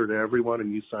standard letter to everyone,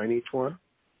 and you sign each one?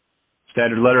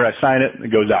 Standard letter, I sign it, and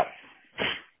it goes out.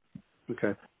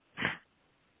 Okay.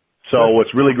 So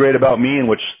what's really great about me and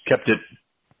which kept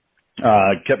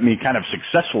me kind of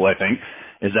successful, I think,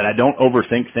 is that I don't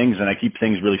overthink things and I keep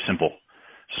things really simple.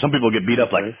 Some people get beat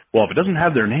up like, well, if it doesn't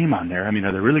have their name on there, I mean,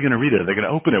 are they really going to read it? Are they going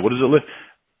to open it? What does it list?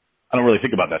 I don't really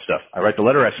think about that stuff. I write the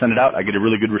letter, I send it out, I get a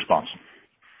really good response.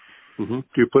 Mm-hmm.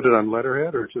 Do you put it on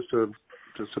letterhead or just a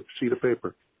sheet of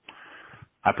paper?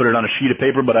 I put it on a sheet of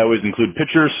paper, but I always include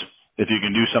pictures. If you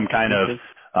can do some kind of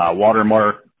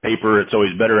watermark paper, it's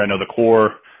always better. I know the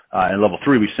core in level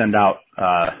 3, we send out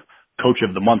Coach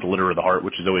of the Month, Letter of the Heart,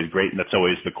 which is always great, and that's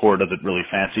always the core does it really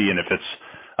fancy. And if it's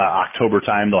October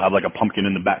time, they'll have like a pumpkin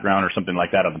in the background or something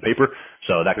like that on the paper.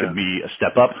 So that could be a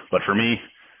step up. But for me,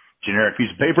 generic piece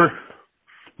of paper,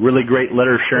 really great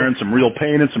letter sharing some real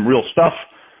pain and some real stuff,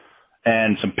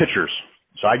 and some pictures.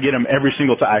 So I get them every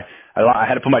single time. I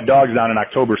had to put my dogs down in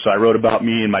October, so I wrote about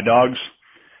me and my dogs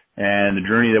and the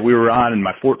journey that we were on in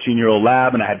my 14-year-old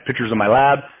lab, and I had pictures of my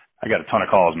lab. I got a ton of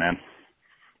calls, man.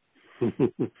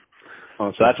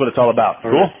 Awesome. So that's what it's all about.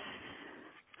 Cool? Right.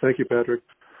 Thank you, Patrick.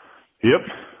 Yep.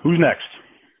 Who's next?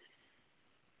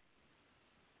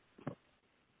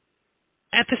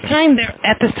 At this time,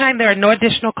 there are no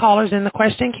additional callers in the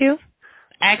question queue.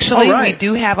 Actually, we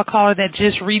do have a caller that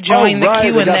just rejoined the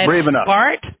queue, and that's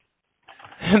Bart.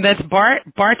 That's Bart.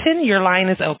 Barton, your line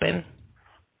is open.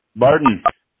 Barton.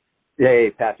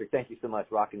 Hey, Patrick. Thank you so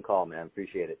much. Rock and call, man.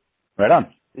 Appreciate it. Right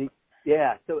on.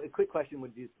 Yeah, so a quick question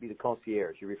would just be the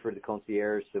concierge. You referred to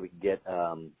concierge so we can get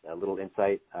a little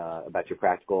insight about your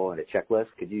practical and a checklist.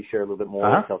 Could you share a little bit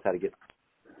more? Tell us how to get.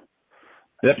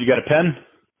 Yep, you got a pen?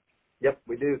 Yep,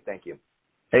 we do. Thank you.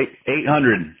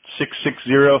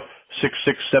 800-660-6670. It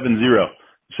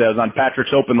says on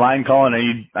Patrick's open line call, and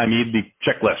I need the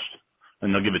checklist,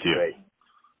 and they'll give it to you. Great.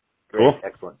 Cool.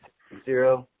 Excellent.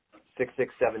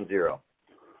 6670.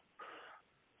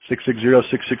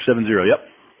 660-6670. Yep.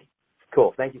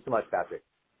 Cool. Thank you so much, Patrick.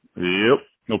 Yep.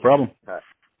 No problem. All right.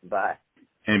 Bye.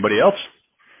 Anybody else?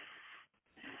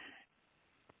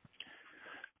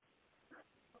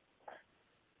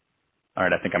 All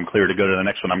right. I think I'm clear to go to the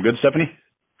next one. I'm good, Stephanie?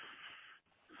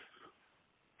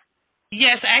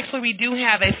 Yes, actually, we do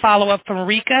have a follow-up from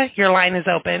Rika. Your line is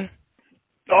open.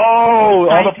 Oh,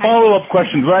 all the follow-up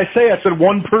questions. What did I say? I said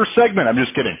one per segment. I'm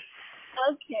just kidding.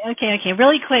 Okay.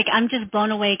 Really quick, I'm just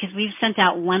blown away because we've sent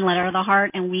out one letter of the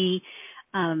heart, and we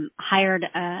hired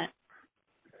a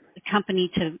company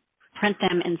to print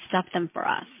them and stuff them for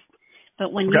us.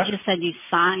 But when you just said you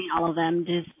sign all of them,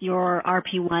 does your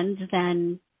RP1s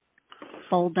then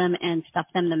fold them and stuff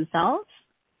them themselves?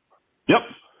 Yep.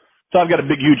 So I've got a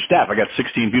big, huge staff. I got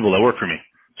 16 people that work for me.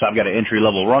 So I've got an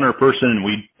entry-level runner person, and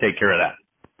we take care of that.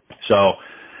 So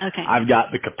I've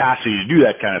got the capacity to do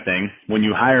that kind of thing. When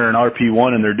you hire an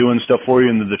RP1 and they're doing stuff for you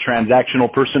and they're the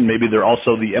transactional person, maybe they're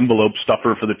also the envelope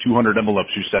stuffer for the 200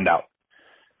 envelopes you send out,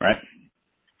 right?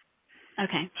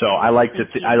 Okay. So I like to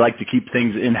keep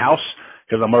things in-house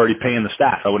because I'm already paying the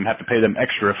staff. I wouldn't have to pay them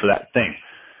extra for that thing.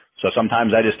 So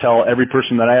sometimes I just tell every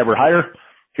person that I ever hire,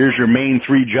 here's your main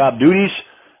 3 job duties,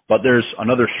 but there's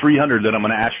another 300 that I'm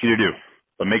going to ask you to do.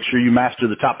 But make sure you master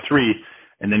the top 3,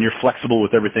 and then you're flexible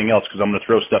with everything else because I'm going to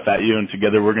throw stuff at you, and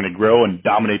together we're going to grow and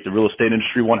dominate the real estate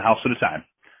industry one house at a time.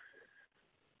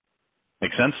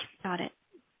 Make sense? Got it.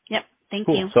 Yep. Thank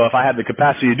Cool. you. So if I have the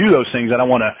capacity to do those things, I don't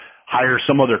want to hire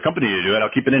some other company to do it.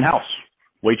 I'll keep it in-house.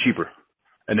 Way cheaper.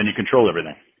 And then you control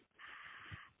everything.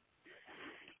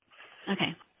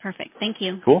 Okay, perfect. Thank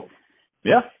you. Cool.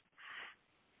 Yeah.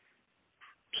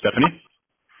 Stephanie?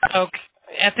 Okay.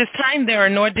 At this time, there are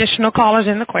no additional callers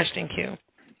in the question queue.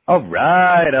 All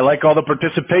right. I like all the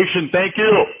participation. Thank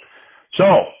you. So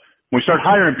when we start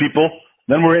hiring people,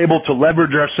 then we're able to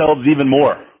leverage ourselves even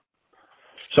more.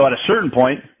 So at a certain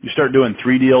point, you start doing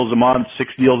 3 deals a month, 6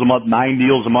 deals a month, 9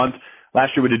 deals a month.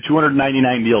 Last year we did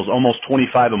 299 deals, almost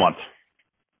 25 a month.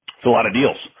 It's a lot of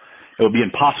deals. It would be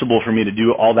impossible for me to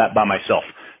do all that by myself.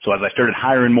 So as I started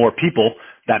hiring more people,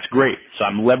 that's great. So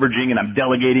I'm leveraging and I'm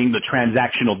delegating the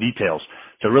transactional details.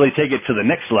 To really take it to the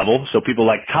next level, so people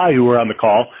like Ty who are on the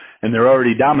call and they're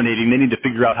already dominating, they need to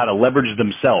figure out how to leverage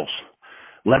themselves.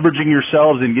 Leveraging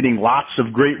yourselves and getting lots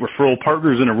of great referral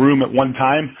partners in a room at one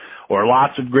time or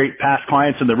lots of great past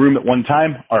clients in the room at one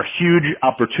time are huge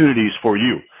opportunities for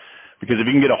you. Because if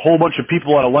you can get a whole bunch of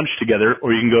people at a lunch together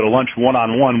or you can go to lunch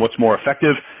one-on-one, what's more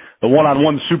effective? The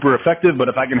one-on-one is super effective, but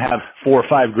if I can have 4 or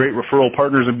 5 great referral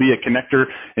partners and be a connector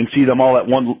and see them all at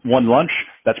one lunch,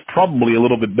 that's probably a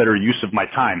little bit better use of my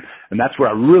time. And that's where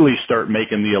I really start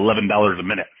making the $11 a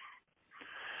minute.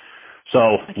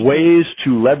 So ways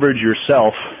to leverage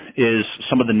yourself is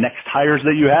some of the next hires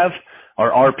that you have are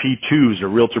RP2s or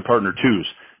Realtor Partner 2s.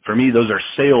 For me, those are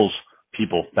sales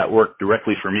people that work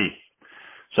directly for me.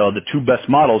 So the 2 best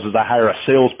models is I hire a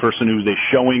salesperson who's a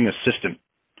showing assistant.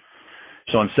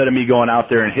 So instead of me going out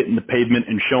there and hitting the pavement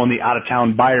and showing the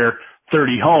out-of-town buyer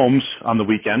 30 homes on the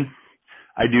weekend,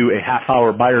 I do a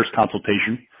half-hour buyer's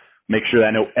consultation, make sure that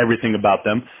I know everything about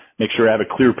them, make sure I have a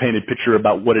clear painted picture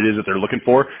about what it is that they're looking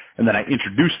for, and then I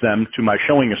introduce them to my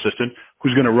showing assistant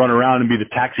who's going to run around and be the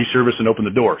taxi service and open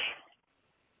the doors.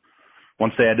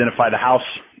 Once they identify the house,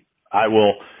 I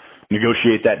will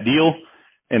negotiate that deal,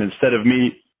 and instead of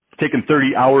me taking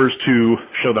 30 hours to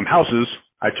show them houses,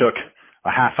 I took a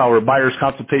half-hour buyer's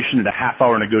consultation and a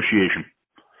half-hour negotiation.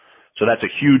 So that's a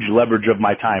huge leverage of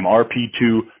my time,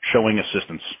 RP2 showing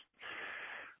assistance.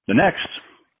 The next,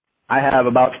 I have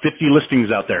about 50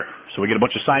 listings out there. So we get a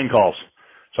bunch of sign calls.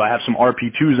 So I have some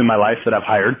RP2s in my life that I've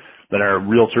hired that are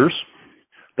realtors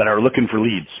that are looking for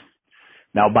leads.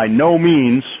 Now, by no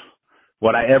means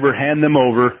would I ever hand them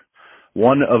over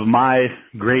one of my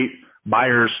great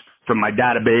buyers from my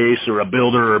database or a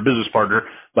builder or a business partner,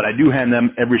 but I do hand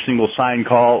them every single sign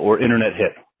call or internet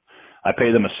hit. I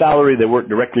pay them a salary. They work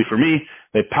directly for me.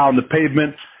 They pound the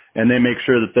pavement, and they make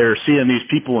sure that they're seeing these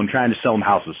people and trying to sell them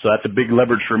houses. So that's a big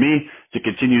leverage for me to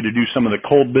continue to do some of the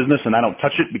cold business, and I don't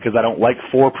touch it because I don't like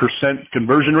 4%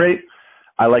 conversion rate.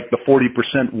 I like the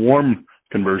 40% warm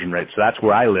conversion rate. So that's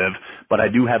where I live, but I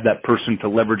do have that person to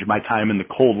leverage my time in the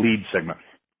cold lead segment.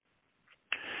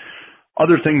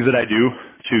 Other things that I do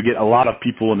to get a lot of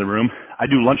people in the room, I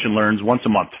do lunch and learns once a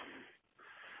month.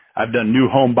 I've done new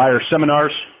home buyer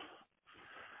seminars.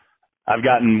 I've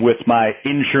gotten with my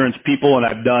insurance people and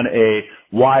I've done a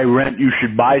why rent you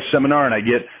should buy seminar, and I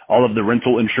get all of the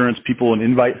rental insurance people an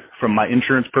invite from my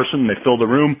insurance person. They fill the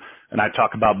room and I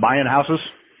talk about buying houses.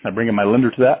 I bring in my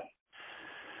lender to that.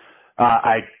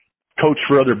 I coach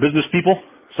for other business people.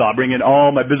 So I'll bring in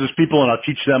all my business people and I'll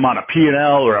teach them on a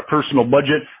P&L or a personal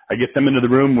budget. I get them into the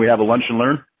room. We have a lunch and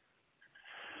learn.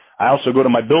 I also go to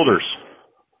my builders.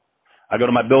 I go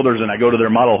to my builders and I go to their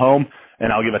model home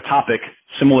and I'll give a topic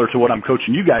similar to what I'm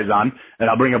coaching you guys on, and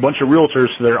I'll bring a bunch of realtors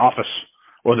to their office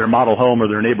or their model home or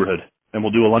their neighborhood, and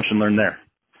we'll do a lunch and learn there.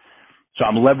 So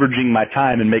I'm leveraging my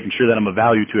time and making sure that I'm of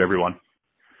value to everyone.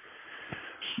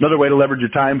 Another way to leverage your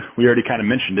time, we already kind of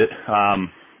mentioned it.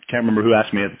 Can't remember who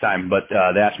asked me at the time, but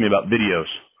they asked me about videos.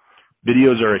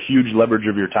 Videos are a huge leverage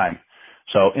of your time.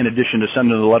 So in addition to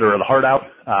sending the letter of the heart out,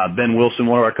 Ben Wilson,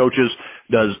 one of our coaches,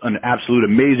 does an absolute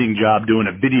amazing job doing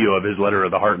a video of his letter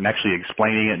of the heart and actually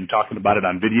explaining it and talking about it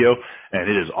on video, and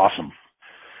it is awesome.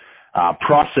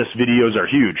 Process videos are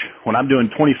huge. When I'm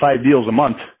doing 25 deals a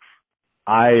month,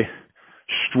 I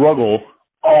struggle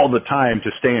all the time to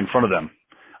stay in front of them.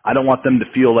 I don't want them to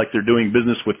feel like they're doing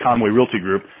business with Conway Realty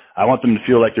Group. I want them to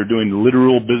feel like they're doing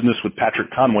literal business with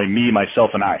Patrick Conway, me,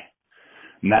 myself, and I.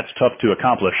 And that's tough to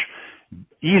accomplish.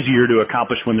 Easier to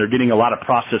accomplish when they're getting a lot of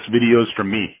process videos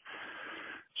from me.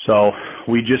 So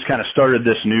we just kind of started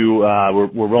this new,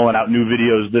 we're rolling out new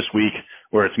videos this week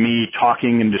where it's me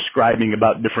talking and describing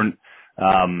about different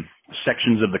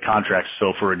sections of the contracts.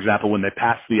 So for example, when they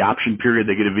pass the option period,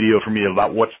 they get a video from me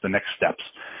about what's the next steps.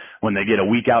 When they get a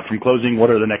week out from closing,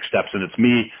 what are the next steps? And it's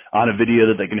me on a video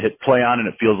that they can hit play on, and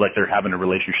it feels like they're having a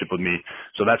relationship with me.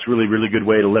 So that's really, really good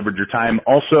way to leverage your time.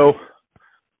 Also,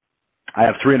 I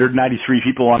have 393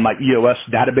 people on my EOS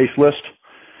database list.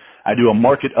 I do a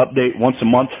market update once a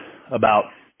month about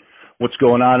what's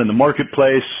going on in the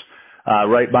marketplace.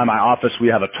 Right by my office, we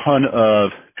have a ton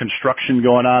of construction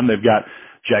going on. They've got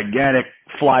gigantic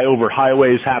flyover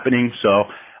highways happening. So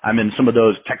I'm in some of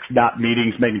those text dot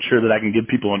meetings, making sure that I can give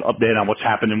people an update on what's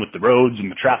happening with the roads and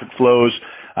the traffic flows.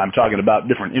 I'm talking about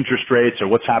different interest rates or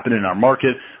what's happening in our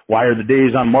market. Why are the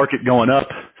days on market going up?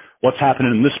 What's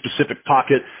happening in this specific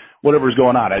pocket? Whatever's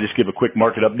going on. I just give a quick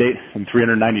market update, and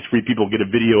 393 people get a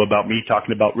video about me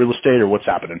talking about real estate or what's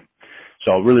happening.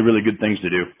 So really, really good things to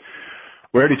do.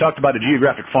 We already talked about a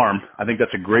geographic farm. I think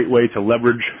that's a great way to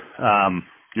leverage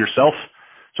yourself.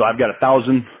 So I've got a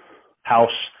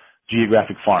 1,000-house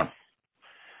geographic farm.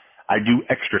 I do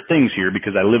extra things here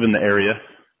because I live in the area.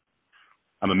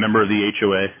 I'm a member of the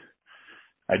HOA.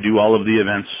 I do all of the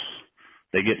events.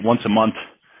 They get once a month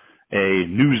a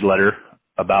newsletter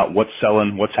about what's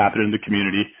selling, what's happening in the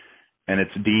community, and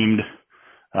it's deemed,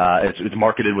 it's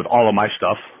marketed with all of my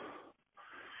stuff.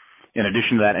 In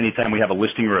addition to that, anytime we have a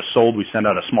listing or a sold, we send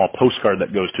out a small postcard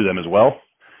that goes to them as well.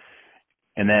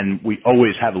 And then we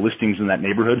always have listings in that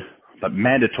neighborhood, but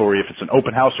mandatory if it's an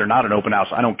open house or not an open house,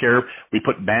 I don't care. We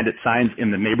put bandit signs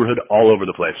in the neighborhood all over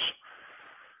the place.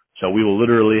 So we will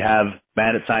literally have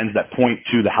bandit signs that point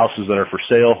to the houses that are for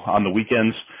sale on the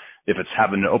weekends, if it's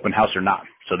having an open house or not.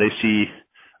 So they see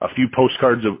a few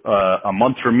postcards a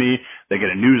month from me. They get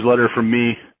a newsletter from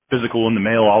me, physical in the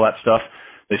mail, all that stuff.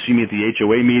 They see me at the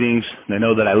HOA meetings. They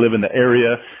know that I live in the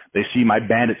area. They see my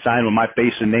bandit sign with my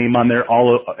face and name on there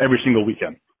every single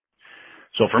weekend.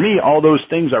 So for me, all those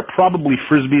things are probably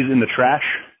Frisbees in the trash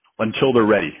until they're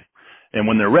ready. And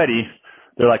when they're ready,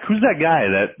 they're like, who's that guy,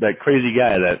 that crazy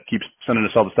guy that keeps sending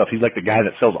us all the stuff? He's like the guy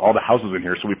that sells all the houses in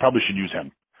here, so we probably should use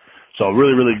him. So a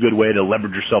really, really good way to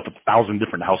leverage yourself with 1,000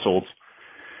 different households.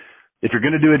 If you're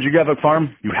going to do a geographic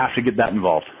farm, you have to get that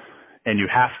involved. And you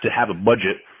have to have a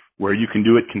budget where you can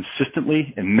do it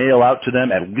consistently and mail out to them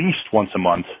at least once a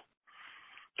month,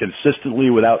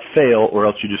 consistently without fail, or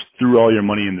else you just threw all your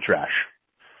money in the trash.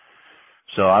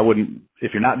 So I wouldn't,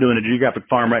 if you're not doing a geographic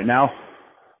farm right now,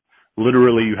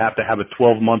 literally you have to have a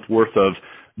 12-month worth of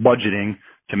budgeting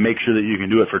to make sure that you can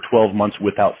do it for 12 months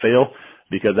without fail,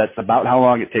 because that's about how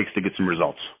long it takes to get some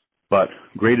results. But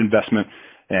great investment,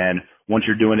 and once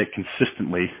you're doing it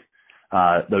consistently,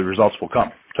 the results will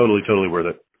come. Totally, totally worth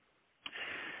it.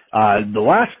 The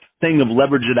last thing of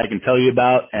leverage that I can tell you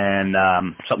about, and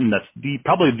something that's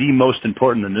probably the most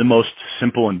important and the most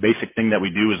simple and basic thing that we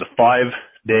do, is a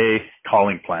 5-day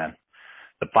calling plan.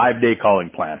 The 5-day calling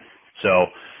plan. So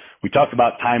we talked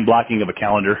about time blocking of a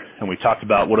calendar, and we talked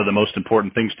about what are the most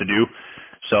important things to do.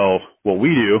 So what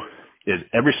we do is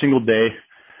every single day,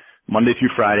 Monday through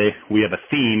Friday, we have a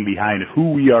theme behind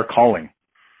who we are calling.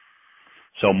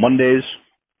 So Mondays,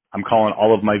 I'm calling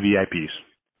all of my VIPs.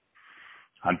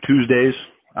 On Tuesdays,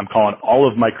 I'm calling all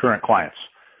of my current clients.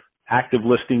 Active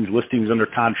listings, listings under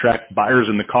contract, buyers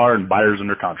in the car, and buyers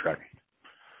under contract.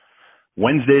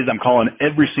 Wednesdays, I'm calling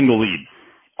every single lead.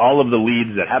 All of the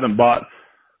leads that haven't bought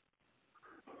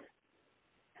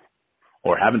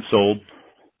or haven't sold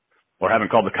or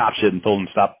haven't called the cops yet and told them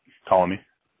to stop calling me.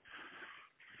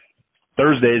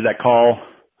 Thursdays, I call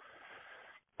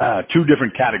two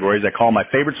different categories. I call my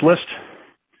favorites list,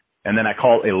 and then I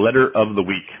call a letter of the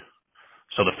week.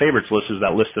 So the favorites list is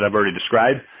that list that I've already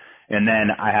described. And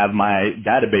then I have my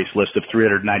database list of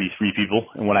 393 people.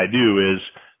 And what I do is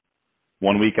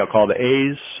 1 week I'll call the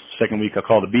A's, second week I'll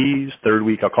call the B's, third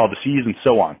week I'll call the C's, and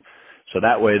so on. So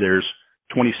that way there's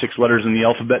 26 letters in the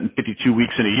alphabet in 52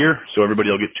 weeks in a year. So everybody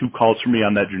will get 2 calls from me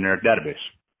on that generic database.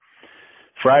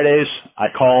 Fridays, I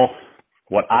call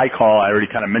what I already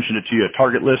kind of mentioned it to you, a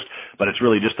target list, but it's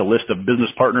really just a list of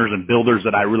business partners and builders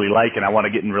that I really like and I want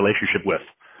to get in relationship with.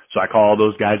 So I call all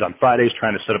those guys on Fridays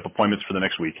trying to set up appointments for the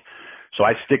next week. So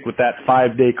I stick with that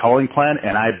 5-day calling plan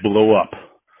and I blow up.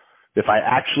 If I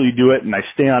actually do it and I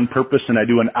stay on purpose and I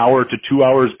do an hour to 2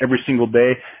 hours every single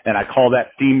day and I call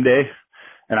that theme day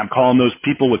and I'm calling those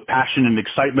people with passion and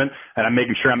excitement and I'm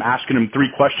making sure I'm asking them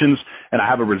 3 questions and I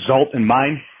have a result in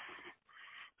mind,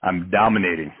 I'm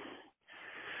dominating.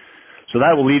 So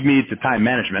that will lead me to time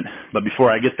management. But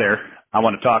before I get there, I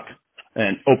want to talk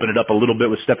and open it up a little bit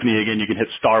with Stephanie. Again, you can hit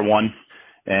 *1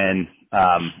 and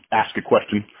ask a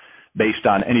question based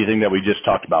on anything that we just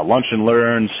talked about. Lunch and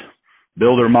learns,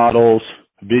 builder models,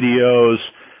 videos,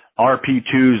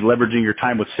 RP2s, leveraging your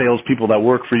time with salespeople that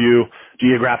work for you,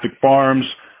 geographic farms,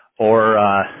 or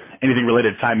anything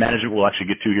related to time management we'll actually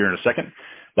get to here in a second.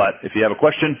 But if you have a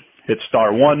question, hit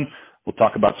 *1. We'll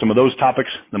talk about some of those topics,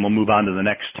 then we'll move on to the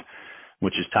next,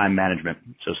 which is time management.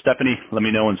 So Stephanie, let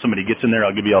me know when somebody gets in there.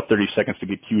 I'll give you all 30 seconds to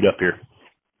get queued up here.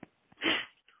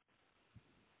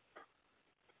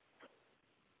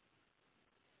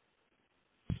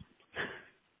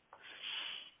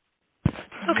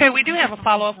 Okay, we do have a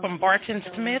follow-up from Barton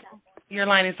Smith. Your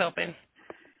line is open.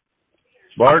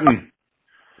 Barton.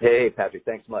 Hey, Patrick.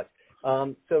 Thanks so much.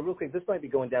 So real quick, this might be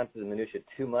going down to the minutia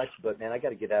too much, but, man, I got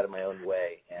to get out of my own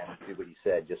way and do what you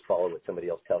said. Just follow what somebody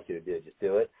else tells you to do. Just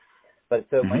do it. But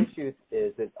so my issue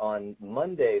is that on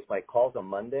Mondays, my calls on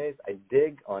Mondays, I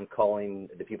dig on calling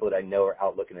the people that I know are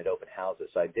out looking at open houses.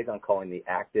 So I dig on calling the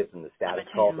actives and the status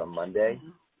calls on Monday,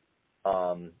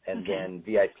 and then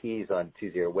VIPs on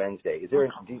Tuesday or Wednesday. Is there?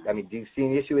 Do you see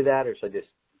any issue with that, or should I just?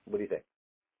 What do you think?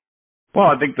 Well,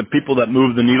 I think the people that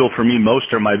move the needle for me most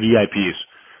are my VIPs,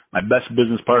 my best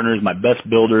business partners, my best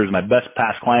builders, my best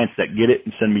past clients that get it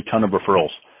and send me a ton of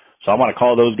referrals. So I want to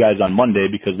call those guys on Monday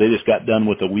because they just got done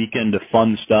with a weekend of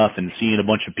fun stuff and seeing a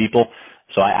bunch of people.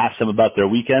 So I asked them about their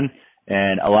weekend,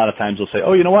 and a lot of times they'll say,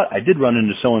 oh, you know what? I did run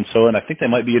into so-and-so, and I think they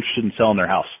might be interested in selling their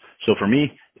house. So for me,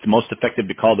 it's most effective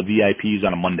to call the VIPs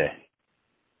on a Monday.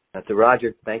 That's a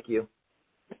Roger. Thank you.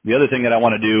 The other thing that I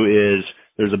want to do is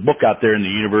there's a book out there in the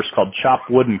universe called Chop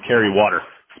Wood and Carry Water.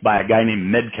 It's by a guy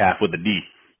named Medcalf with a D,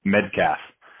 Medcalf.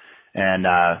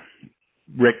 And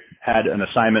Rick had an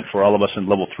assignment for all of us in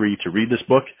level 3 to read this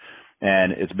book,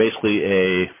 and it's basically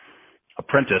a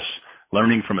apprentice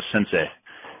learning from a sensei.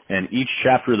 And each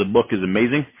chapter of the book is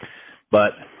amazing,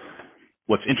 but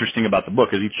what's interesting about the book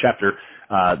is each chapter,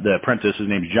 the apprentice, his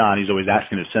name's John, he's always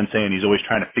asking his sensei, and he's always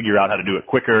trying to figure out how to do it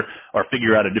quicker or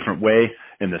figure out a different way.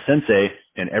 And the sensei,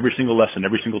 in every single lesson,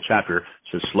 every single chapter,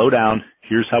 says, slow down,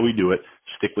 here's how we do it,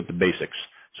 stick with the basics.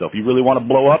 So if you really want to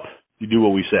blow up, you do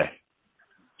what we say.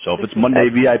 So if it's Monday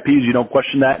VIPs, you don't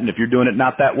question that, and if you're doing it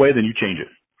not that way, then you change it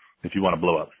if you want to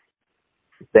blow up.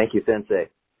 Thank you, Sensei.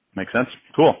 Make sense?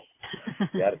 Cool.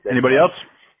 Got it. Anybody else?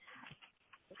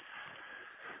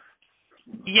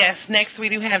 Yes, next we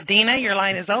do have Dina. Your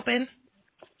line is open.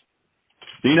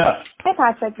 Dina. Hi,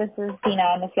 Patrick. This is Dina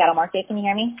in the Seattle market. Can you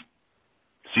hear me?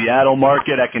 Seattle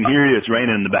market. I can hear you. It's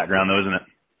raining in the background, though, isn't it?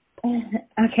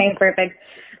 Okay, perfect.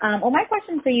 Well, my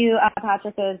question for you,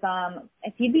 Patrick, is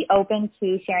if you'd be open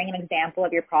to sharing an example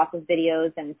of your process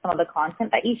videos and some of the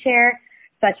content that you share,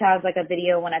 such as like a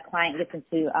video when a client gets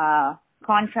into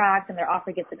contract and their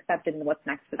offer gets accepted and what's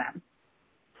next for them.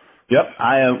 Yep.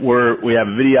 We have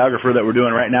a videographer that we're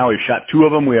doing right now. We've shot 2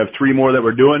 of them. We have 3 more that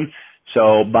we're doing.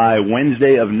 So by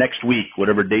Wednesday of next week,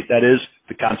 whatever date that is,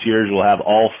 the concierge will have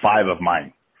all 5 of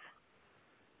mine.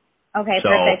 Okay,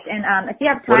 perfect. And if you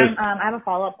have time, I have a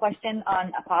follow-up question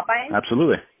on Popeyes.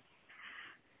 Absolutely.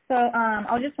 So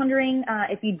I was just wondering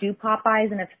if you do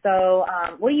Popeyes, and if so,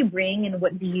 what do you bring and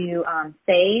what do you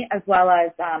say, as well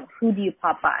as who do you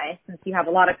pop by, since you have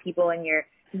a lot of people in your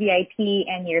VIP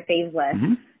and your faves list.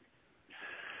 Mm-hmm.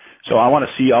 So I want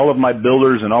to see all of my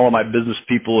builders and all of my business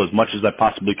people as much as I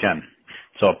possibly can.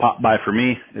 So a pop by for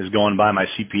me is going by my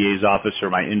CPA's office or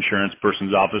my insurance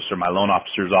person's office or my loan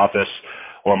officer's office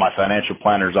or my financial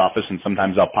planner's office, and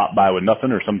sometimes I'll pop by with nothing,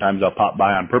 or sometimes I'll pop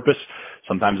by on purpose.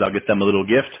 Sometimes I'll get them a little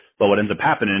gift. But what ends up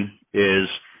happening is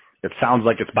it sounds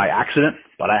like it's by accident,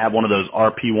 but I have one of those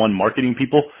RP1 marketing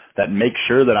people that make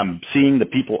sure that I'm seeing the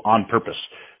people on purpose.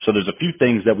 So there's a few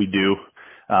things that we do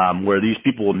where these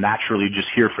people will naturally just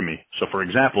hear from me. So, for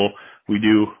example, we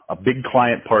do a big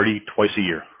client party twice a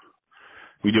year.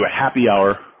 We do a happy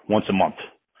hour once a month.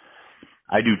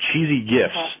 I do cheesy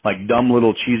gifts, like dumb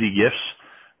little cheesy gifts,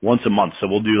 once a month. So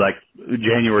we'll do like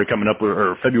January coming up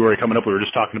or February coming up. We were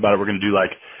just talking about it. We're going to do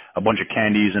like a bunch of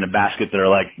candies in a basket that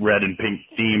are like red and pink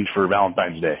themed for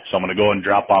Valentine's Day. So I'm going to go and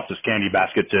drop off this candy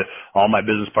basket to all my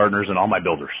business partners and all my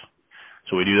builders.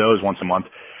 So we do those once a month.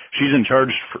 She's in charge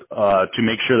to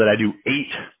make sure that I do 8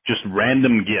 just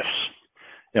random gifts.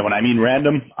 And when I mean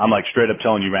random, I'm like straight up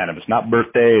telling you random. It's not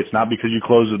birthday. It's not because you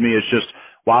closed with me. It's just,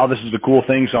 wow, this is a cool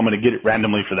thing, so I'm going to get it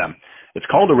randomly for them. It's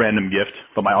called a random gift,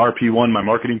 but my RP1, my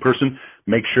marketing person,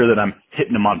 makes sure that I'm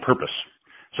hitting them on purpose.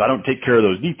 So I don't take care of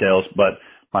those details, but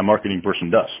my marketing person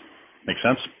does. Make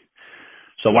sense?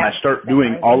 So when I start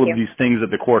doing all of these things that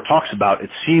the core talks about, it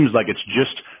seems like it's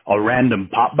just a random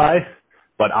pop by,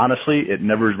 but honestly, it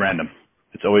never is random.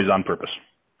 It's always on purpose.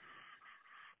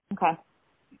 Okay.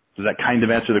 Does that kind of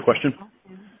answer the question?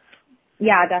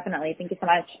 Yeah, definitely. Thank you so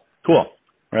much. Cool.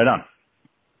 Right on.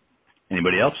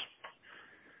 Anybody else?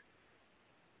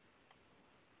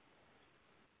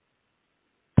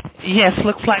 Yes,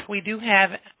 looks like we do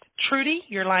have Trudy.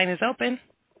 Your line is open.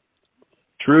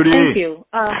 Trudy. Thank you.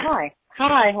 Hi.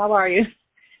 Hi, how are you?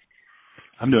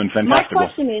 I'm doing fantastic. My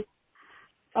question is,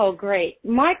 oh, great.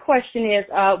 My question is,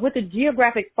 with a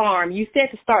geographic farm, you said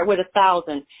to start with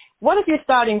 1,000. What if you're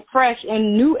starting fresh in a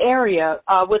new area?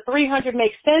 Would 300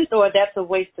 make sense, or that's a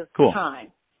waste of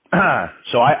time?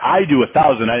 So I do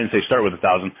 1,000. I didn't say start with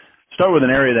 1,000. Start with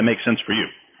an area that makes sense for you,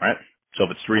 right? So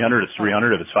if it's 300, it's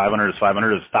 300. If it's 500, it's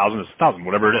 500. If it's 1,000, it's 1,000,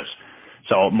 whatever it is.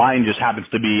 So mine just happens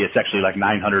to be, it's actually like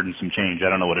 900 and some change. I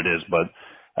don't know what it is, but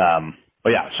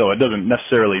yeah, so it doesn't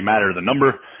necessarily matter the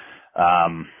number.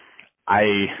 I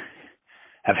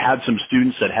have had some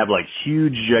students that have like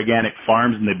huge, gigantic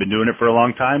farms and they've been doing it for a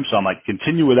long time. So I'm like,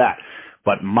 continue with that.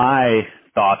 But my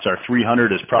thoughts are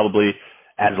 300 is probably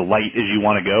as light as you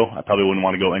want to go. I probably wouldn't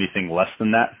want to go anything less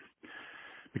than that,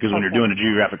 because when you're doing a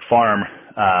geographic farm,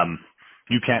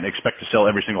 you can't expect to sell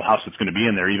every single house that's going to be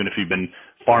in there, even if you've been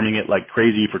farming it like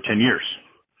crazy for 10 years,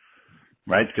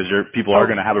 right? Because people are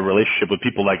going to have a relationship with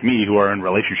people like me who are in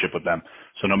relationship with them.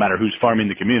 So no matter who's farming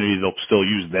the community, they'll still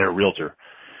use their realtor.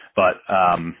 But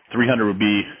 300 would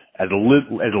be as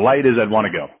light as I'd want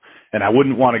to go. And I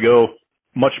wouldn't want to go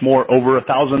much more over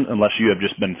 1,000 unless you have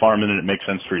just been farming and it makes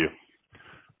sense for you.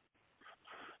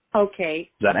 Okay.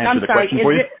 Does that answer the question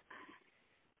for you?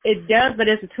 It does, but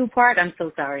it's a two-part. I'm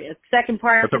so sorry. A second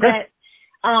part That's okay.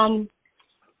 that.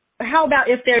 How about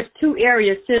if there's two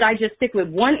areas? Should I just stick with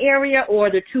one area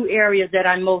or the two areas that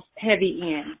I'm most heavy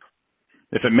in?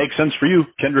 If it makes sense for you,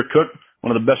 Kendra Cook, one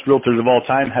of the best realtors of all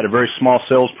time, had a very small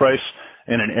sales price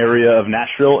in an area of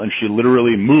Nashville, and she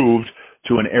literally moved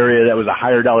to an area that was a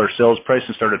higher dollar sales price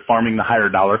and started farming the higher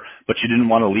dollar, but she didn't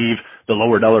want to leave the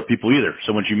lower dollar people either.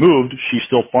 So when she moved, she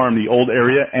still farmed the old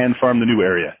area and farmed the new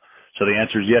area. So the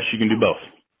answer is yes, you can do both,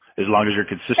 as long as you're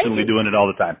consistently doing it all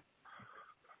the time.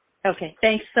 Okay,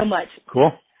 thanks so much.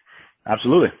 Cool.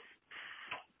 Absolutely.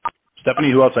 Stephanie,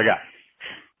 who else I got?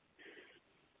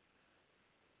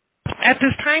 At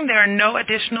this time, there are no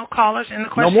additional callers in the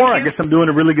question No more. queue. I guess I'm doing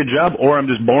a really good job, or I'm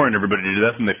just boring everybody to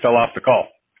death and they fell off the call.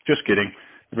 Just kidding.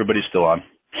 Everybody's still on.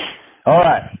 All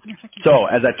right. So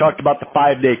as I talked about the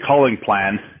 5-day calling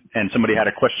plan, and somebody had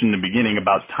a question in the beginning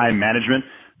about time management,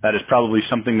 that is probably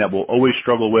something that we'll always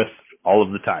struggle with all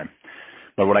of the time.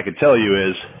 But what I can tell you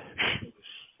is,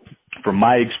 from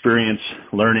my experience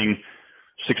learning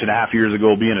 6.5 years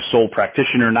ago, being a sole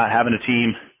practitioner, not having a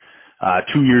team,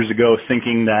 2 years ago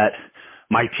thinking that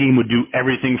my team would do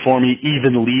everything for me,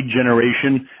 even lead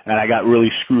generation, and I got really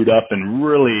screwed up and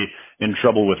really in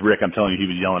trouble with Rick. I'm telling you, he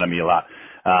was yelling at me a lot.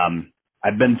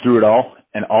 I've been through it all,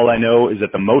 and all I know is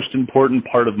that the most important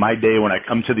part of my day when I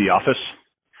come to the office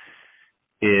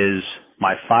is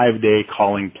my 5-day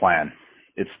calling plan.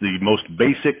 It's the most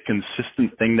basic,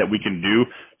 consistent thing that we can do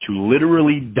to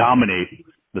literally dominate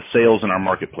the sales in our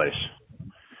marketplace.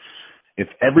 If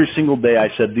every single day I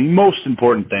said the most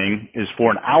important thing is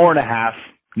for an hour and a half,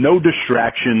 no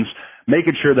distractions,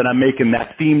 making sure that I'm making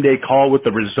that theme day call with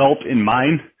the result in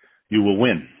mind, you will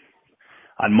win.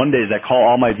 On Mondays, I call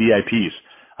all my VIPs.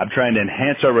 I'm trying to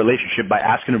enhance our relationship by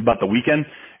asking them about the weekend,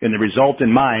 and the result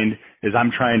in mind is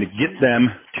I'm trying to get them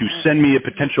to send me a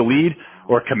potential lead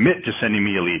or commit to sending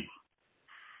me a lead.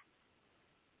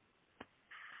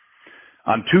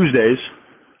 On Tuesdays,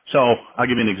 so I'll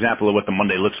give you an example of what the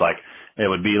Monday looks like. It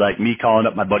would be like me calling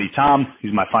up my buddy Tom.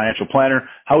 He's my financial planner.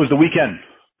 How was the weekend?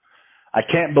 I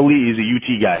can't believe he's a UT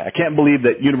guy. I can't believe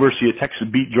that University of Texas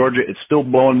beat Georgia. It's still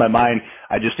blowing my mind.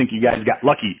 I just think you guys got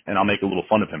lucky, and I'll make a little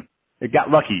fun of him. It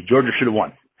got lucky. Georgia should have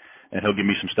won. And he'll give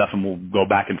me some stuff, and we'll go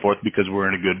back and forth because we're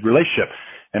in a good relationship.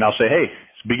 And I'll say, hey,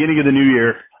 it's the beginning of the new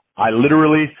year.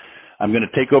 I'm going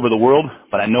to take over the world,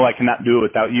 but I know I cannot do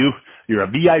it without you. You're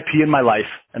a VIP in my life,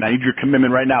 and I need your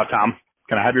commitment right now, Tom.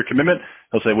 Can I have your commitment?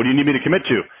 He'll say, what do you need me to commit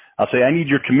to? I'll say, I need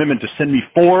your commitment to send me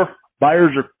 4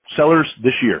 buyers or sellers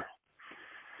this year.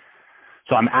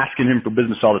 So I'm asking him for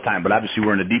business all the time, but obviously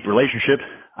we're in a deep relationship.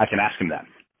 I can ask him that.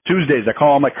 Tuesdays, I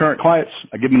call all my current clients.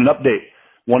 I give them an update.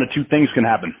 1 of 2 things can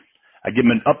happen. I give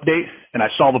them an update and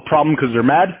I solve a problem because they're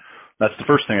mad. That's the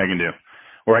first thing I can do.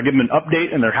 Or I give them an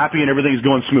update and they're happy and everything's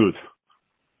going smooth.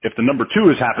 If the number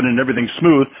 2 is happening and everything's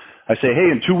smooth, I say,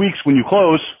 hey, in 2 weeks when you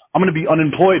close, I'm going to be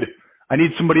unemployed. I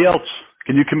need somebody else.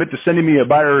 Can you commit to sending me a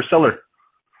buyer or a seller?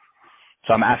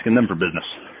 So I'm asking them for business.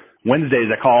 Wednesdays,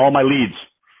 I call all my leads.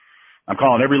 I'm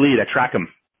calling every lead. I track them.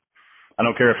 I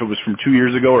don't care if it was from 2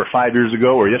 years ago or 5 years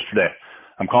ago or yesterday.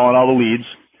 I'm calling all the leads.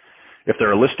 If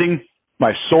they're a listing,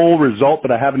 my sole result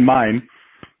that I have in mind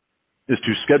is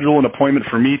to schedule an appointment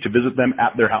for me to visit them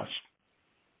at their house.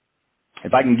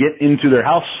 If I can get into their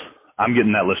house, I'm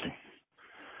getting that listing.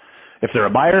 If they're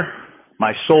a buyer,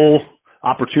 my sole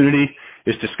opportunity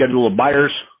is to schedule a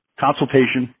buyer's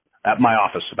consultation at my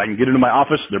office. If I can get into my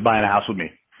office, they're buying a house with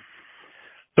me.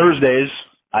 Thursdays,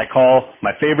 I call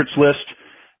my favorites list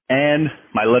and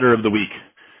my letter of the week.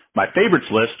 My favorites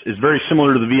list is very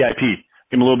similar to the VIP.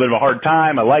 Give them a little bit of a hard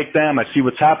time. I like them. I see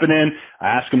what's happening. I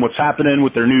ask them what's happening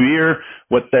with their new year,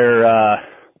 what their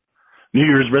New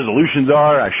Year's resolutions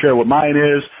are. I share what mine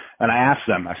is, and I ask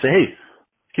them. I say, hey,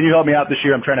 Can you help me out this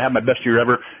year? I'm trying to have my best year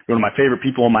ever. You're one of my favorite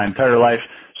people in my entire life,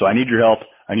 so I need your help.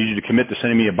 I need you to commit to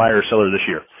sending me a buyer or seller this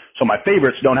year. So my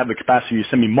favorites don't have the capacity to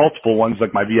send me multiple ones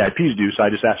like my VIPs do, so I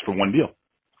just ask for one deal.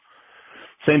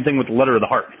 Same thing with the letter of the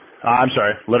heart.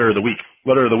 Letter of the week.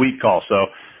 Letter of the week call. So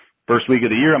first week of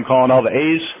the year, I'm calling all the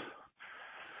A's.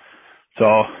 So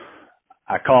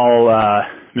I call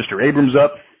Mr. Abrams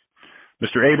up.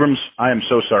 Mr. Abrams, I am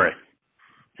so sorry.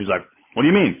 He's like, what do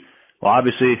you mean? Well,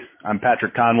 obviously, I'm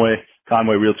Patrick Conway,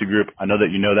 Conway Realty Group. I know that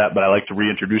you know that, but I like to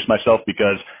reintroduce myself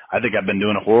because I think I've been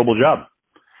doing a horrible job.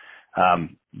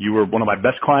 You were one of my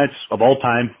best clients of all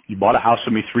time. You bought a house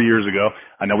with me 3 years ago.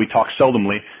 I know we talk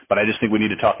seldomly, but I just think we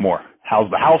need to talk more.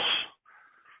 How's the house?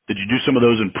 Did you do some of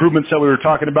those improvements that we were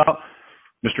talking about?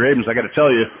 Mr. Abrams, I got to tell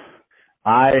you,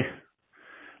 I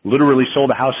literally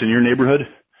sold a house in your neighborhood,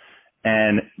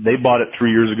 and they bought it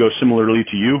 3 years ago similarly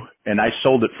to you, and I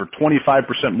sold it for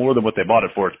 25% more than what they bought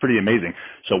it for. It's pretty amazing.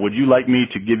 So would you like me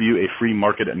to give you a free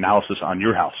market analysis on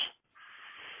your house?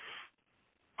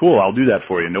 Cool, I'll do that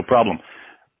for you, no problem.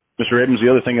 Mr. Abrams, the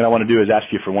other thing that I want to do is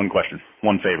ask you for one question,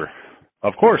 one favor.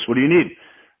 Of course, what do you need?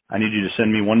 I need you to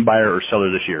send me one buyer or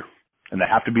seller this year. And they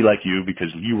have to be like you because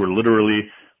you were literally,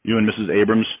 you and Mrs.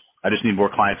 Abrams, I just need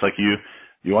more clients like you.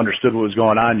 You understood what was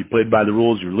going on. You played by the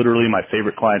rules. You're literally my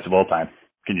favorite clients of all time.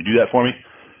 Can you do that for me?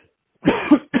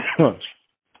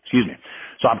 Excuse me.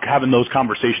 So I'm having those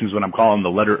conversations when I'm calling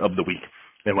the letter of the week.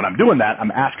 And when I'm doing that,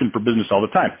 I'm asking for business all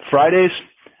the time. Fridays,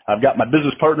 I've got my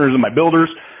business partners and my builders.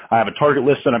 I have a target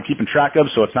list that I'm keeping track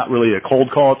of, so it's not really a cold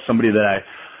call. It's somebody that I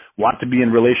want to be in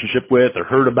relationship with or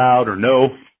heard about or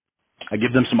know. I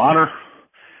give them some honor,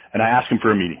 and I ask them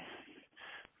for a meeting.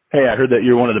 Hey, I heard that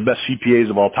you're one of the best CPAs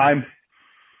of all time.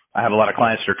 I have a lot of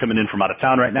clients that are coming in from out of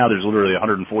town right now. There's literally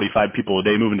 145 people a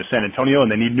day moving to San Antonio, and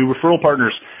they need new referral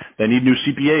partners. They need new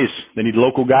CPAs. They need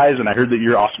local guys, and I heard that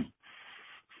you're awesome.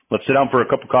 Let's sit down for a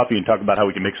cup of coffee and talk about how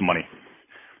we can make some money.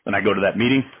 Then I go to that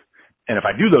meeting, and if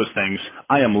I do those things,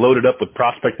 I am loaded up with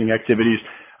prospecting activities.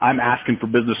 I'm asking for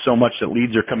business so much that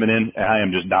leads are coming in, and I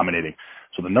am just dominating.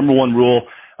 So the number one rule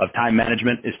of time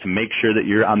management is to make sure that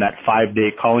you're on that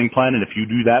 5-day calling plan, and if you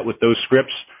do that with those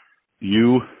scripts,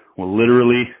 you will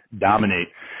literally dominate.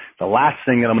 The last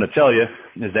thing that I'm going to tell you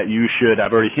is that you should,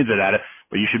 I've already hinted at it,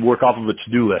 but you should work off of a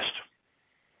to-do list.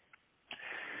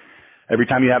 Every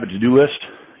time you have a to-do list,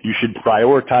 you should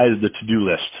prioritize the to-do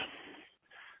list.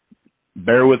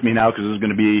 Bear with me now because this is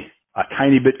going to be a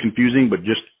tiny bit confusing, but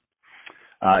just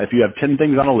if you have 10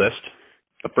 things on a list,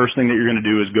 the first thing that you're going to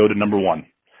do is go to number 1.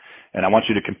 And I want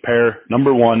you to compare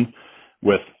number 1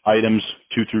 with items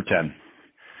 2 through 10.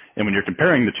 And when you're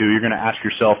comparing the two, you're going to ask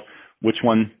yourself which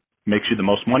one makes you the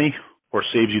most money or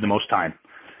saves you the most time.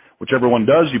 Whichever one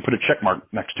does, you put a check mark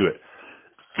next to it.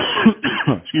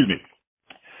 Excuse me.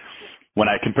 When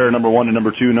I compare number 1 to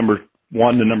number 2, number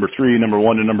 1 to number 3, number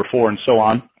 1 to number 4, and so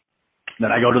on,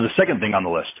 then I go to the second thing on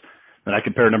the list. Then I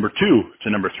compare number 2 to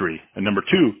number 3, and number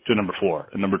 2 to number 4,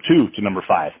 and number 2 to number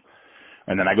 5.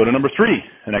 And then I go to number 3,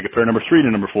 and I compare number 3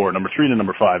 to number 4, number 3 to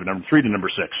number 5, and number 3 to number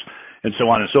 6, and so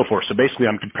on and so forth. So basically,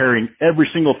 I'm comparing every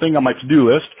single thing on my to-do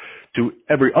list to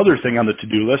every other thing on the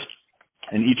to-do list,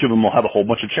 and each of them will have a whole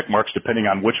bunch of check marks depending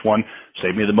on which one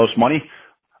saved me the most money,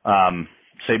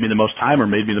 saved me the most time, or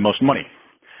made me the most money.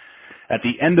 At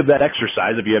the end of that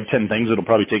exercise, if you have 10 things, it'll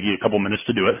probably take you a couple minutes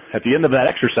to do it. At the end of that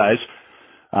exercise,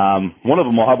 one of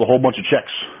them will have a whole bunch of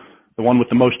checks. The one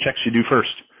with the most checks you do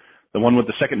first. The one with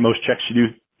the second most checks you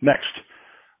do next.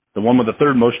 The one with the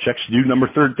third most checks you do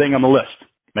number 3rd thing on the list.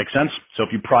 Make sense? So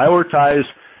if you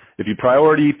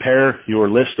priority pair your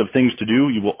list of things to do,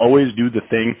 you will always do the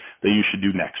thing that you should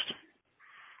do next.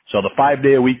 So the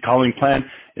 5-day-a-week calling plan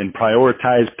and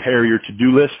prioritize pair your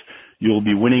to-do list. You will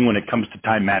be winning when it comes to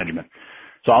time management.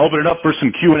 So I'll open it up for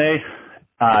some Q&A.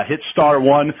 Hit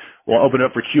 *1. We'll open it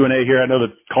up for Q&A here. I know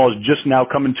the call is just now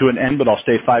coming to an end, but I'll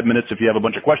stay 5 minutes if you have a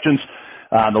bunch of questions.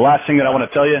 The last thing that I want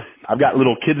to tell you, I've got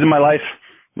little kids in my life.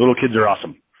 Little kids are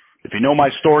awesome. If you know my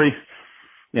story,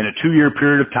 in a 2-year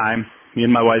period of time, me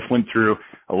and my wife went through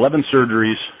 11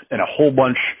 surgeries and a whole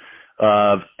bunch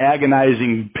of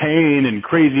agonizing pain and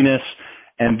craziness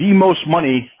and the most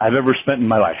money I've ever spent in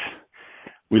my life.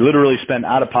 We literally spent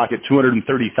out of pocket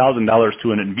 $230,000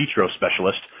 to an in vitro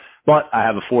specialist, but I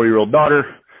have a 4-year-old daughter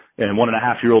and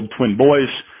 1.5-year-old twin boys,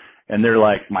 and they're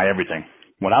like my everything.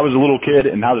 When I was a little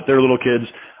kid and now that they're little kids,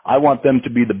 I want them to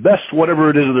be the best whatever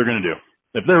it is that they're going to do.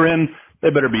 If they're in,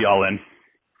 they better be all in.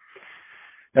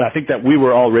 And I think that we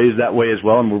were all raised that way as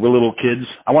well, and when we were little kids,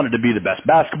 I wanted to be the best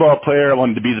basketball player, I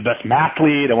wanted to be the best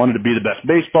mathlete, I wanted to be the best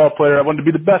baseball player, I wanted to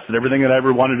be the best at everything that I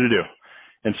ever wanted to do.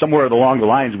 And somewhere along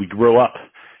the lines, we grow up,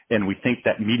 and we think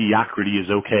that mediocrity is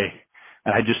okay.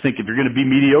 And I just think if you're going to be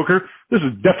mediocre, this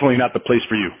is definitely not the place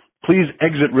for you. Please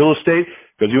exit real estate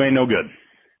because you ain't no good.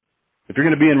 If you're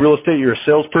going to be in real estate, you're a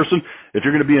salesperson. If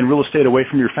you're going to be in real estate away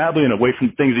from your family and away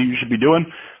from the things that you should be doing,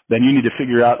 then you need to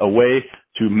figure out a way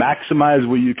to maximize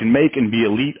what you can make and be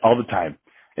elite all the time.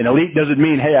 And elite doesn't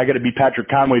mean, hey, I got to be Patrick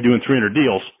Conway doing 300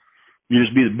 deals. You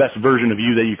just be the best version of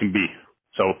you that you can be.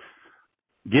 So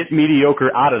get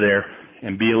mediocre out of there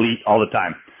and be elite all the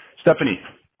time. Stephanie,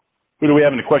 who do we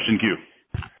have in the question queue?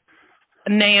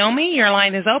 Naomi, your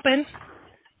line is open.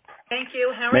 Thank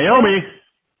you. How are Naomi. you?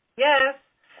 Yes.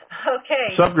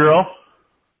 Okay. What's up, girl?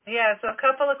 Yeah, so a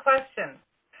couple of questions.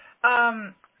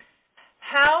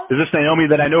 How... Is this Naomi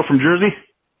that I know from Jersey?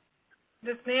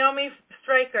 This Naomi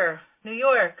Stryker, New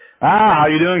York. Ah, how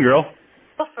you doing, girl?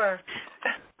 Okay.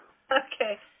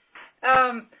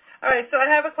 All right, so I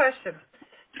have a question.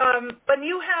 When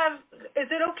you have...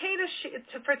 Is it okay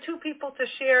for two people to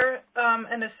share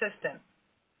an assistant?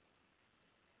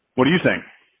 What do you think?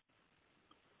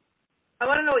 I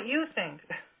want to know what you think.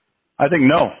 I think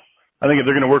no. I think if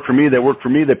they're going to work for me, they work for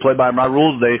me. They play by my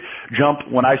rules. They jump.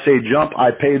 When I say jump,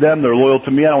 I pay them. They're loyal to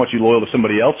me. I don't want you loyal to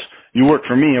somebody else. You work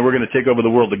for me, and we're going to take over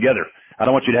the world together. I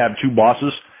don't want you to have two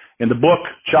bosses. In the book,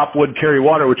 Chop Wood, Carry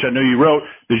Water, which I know you wrote,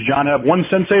 does John have one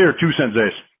sensei or two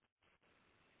senseis?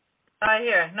 I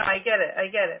hear. No, I get it.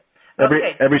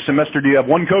 Every semester, do you have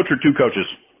one coach or two coaches?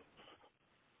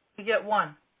 You get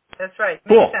one. That's right.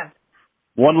 Cool. Makes sense.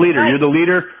 One leader. Right. You're the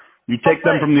leader. You take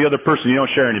them from the other person. You don't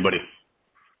share anybody.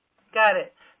 Got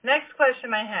it. Next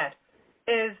question I had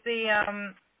is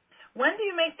when do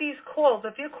you make these calls?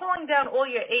 If you're calling down all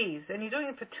your A's and you're doing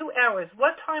it for 2 hours,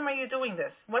 what time are you doing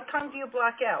this? What time do you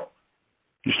block out?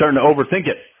 You're starting to overthink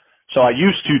it. So I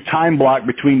used to time block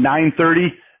between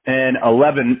 9:30 and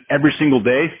 11 every single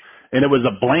day, and it was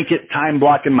a blanket time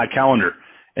block in my calendar.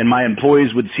 And my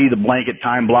employees would see the blanket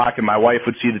time block, and my wife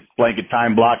would see the blanket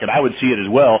time block, and I would see it as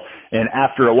well. And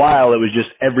after a while, it was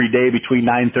just every day between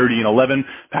 9:30 and 11.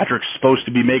 Patrick's supposed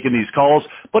to be making these calls,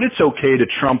 but it's okay to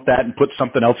trump that and put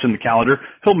something else in the calendar.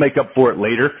 He'll make up for it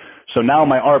later. So now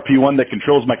my RP1 that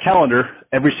controls my calendar,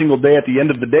 every single day at the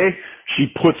end of the day, she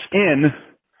puts in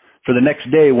for the next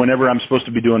day whenever I'm supposed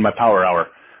to be doing my power hour.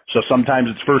 So sometimes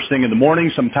it's first thing in the morning,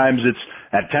 sometimes it's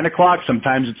at 10 o'clock,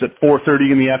 sometimes it's at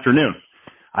 4:30 in the afternoon.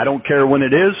 I don't care when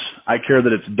it is. I care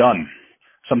that it's done.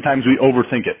 Sometimes we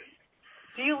overthink it.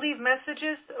 Do you leave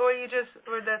messages or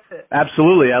that's it?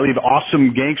 Absolutely. I leave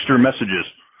awesome gangster messages.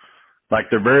 Like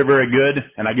they're very, very good,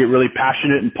 and I get really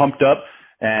passionate and pumped up,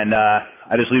 and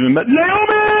I just leave them.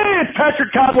 Naomi, it's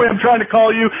Patrick Conway. I'm trying to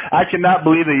call you. I cannot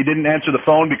believe that you didn't answer the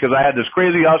phone because I had this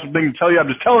crazy, awesome thing to tell you. I'm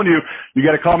just telling you, you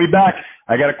got to call me back.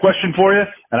 I got a question for you,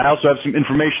 and I also have some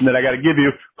information that I got to give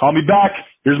you. Call me back.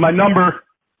 Here's my number.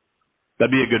 That'd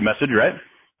be a good message, right?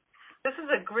 This is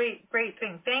a great, great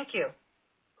thing. Thank you.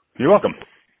 You're welcome.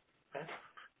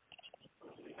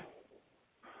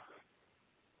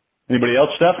 Anybody else,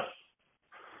 Steph?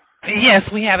 Yes,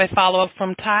 we have a follow-up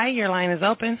from Ty. Your line is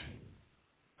open.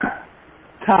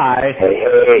 Ty. Hey.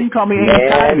 You can call me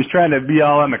anytime. He's trying to be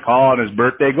all on the call on his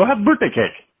birthday. Go have a birthday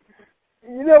cake.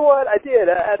 You know what? I did.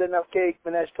 I had enough cake.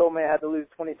 Manesh told me I had to lose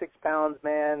 26 pounds,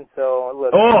 man. So,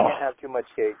 look, I can't have too much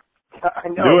cake. I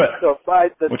know. Do it. So by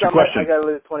the What's summer, your question? I got to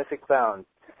lose 26 pounds.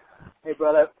 Hey,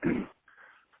 brother.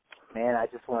 Man, I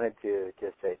just wanted to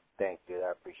just say thank you.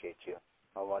 I appreciate you.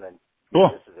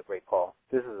 This is a great call.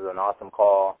 This is an awesome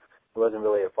call. It wasn't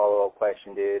really a follow-up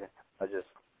question, dude. I was just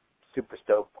super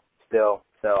stoked still.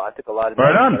 So I took a lot of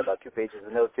notes. I got about 2 pages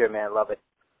of notes here, man. Love it.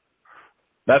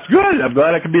 That's good. I'm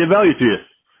glad I could be of value to you.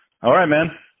 All right,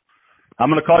 man. I'm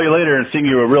going to call you later and sing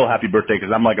you a real happy birthday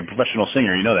because I'm like a professional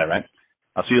singer. You know that, right?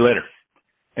 I'll see you later.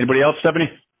 Anybody else, Stephanie?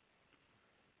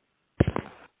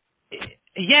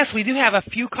 Yes, we do have a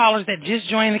few callers that just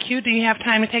joined the queue. Do you have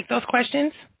time to take those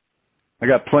questions? I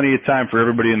got plenty of time for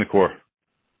everybody in the Corps.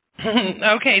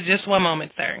 Okay, just one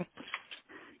moment, sir.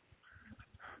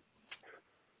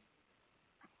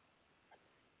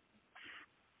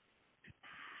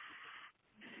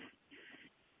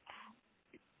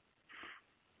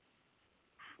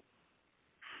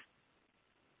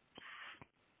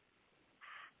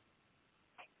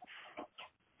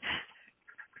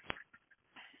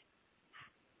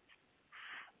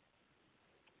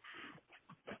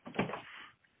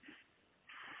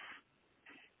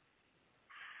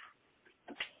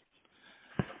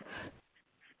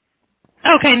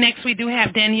 Okay, next we do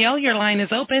have Danielle. Your line is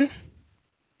open.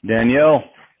 Danielle,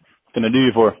 what can I do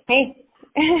you for? Hey.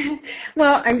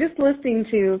 Well, I'm just listening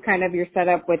to kind of your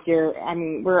setup with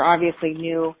we're obviously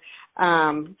new,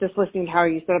 just listening to how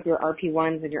you set up your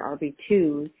RP1s and your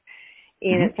RP2s.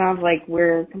 and it sounds like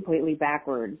we're completely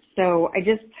backwards. So I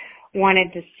just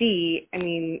wanted to see, I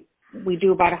mean, we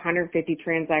do about 150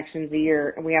 transactions a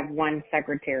year, and we have one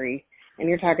secretary, and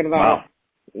you're talking about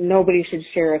nobody should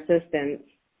share assistants.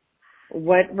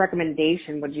 What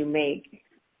recommendation would you make?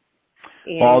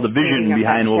 Well, the vision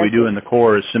behind what we do in the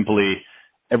core is simply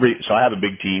so I have a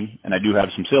big team, and I do have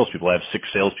some salespeople. I have 6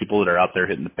 salespeople that are out there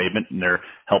hitting the pavement, and they're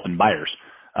helping buyers.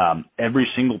 Every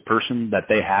single person that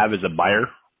they have as a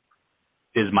buyer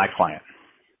is my client.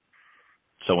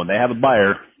 So when they have a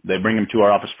buyer, they bring them to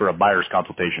our office for a buyer's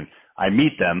consultation. I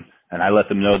meet them, and I let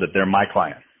them know that they're my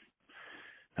client.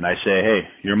 And I say, hey,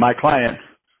 you're my client,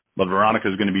 but Veronica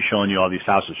is going to be showing you all these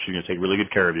houses. She's going to take really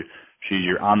good care of you. She's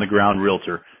your on-the-ground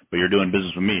realtor, but you're doing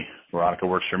business with me. Veronica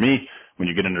works for me. When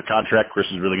you get under contract, Chris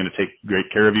is really going to take great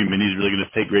care of you. Minnie's really going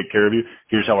to take great care of you.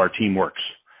 Here's how our team works.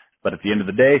 But at the end of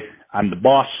the day, I'm the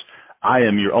boss. I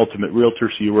am your ultimate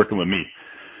realtor, so you're working with me.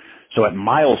 So at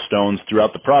milestones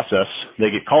throughout the process,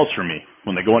 they get calls from me.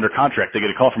 When they go under contract, they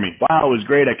get a call from me. Wow, it was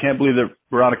great. I can't believe that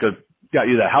Veronica got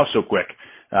you that house so quick.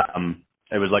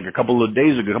 It was like a couple of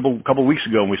days ago, a couple of weeks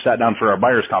ago, and we sat down for our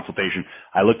buyer's consultation.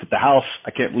 I looked at the house.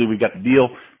 I can't believe we got the deal.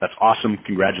 That's awesome.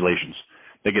 Congratulations.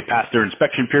 They get past their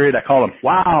inspection period. I call them,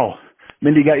 wow,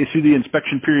 Mindy got you through the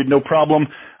inspection period, no problem.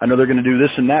 I know they're going to do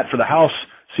this and that for the house.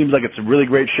 Seems like it's in really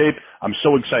great shape. I'm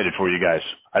so excited for you guys.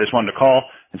 I just wanted to call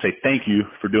and say thank you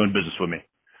for doing business with me.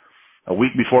 A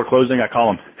week before closing, I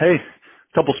call them, hey,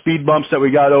 a couple speed bumps that we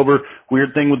got over,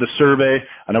 weird thing with the survey.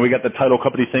 I know we got the title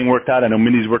company thing worked out. I know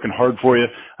Mindy's working hard for you.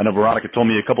 I know Veronica told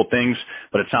me a couple things,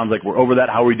 but it sounds like we're over that.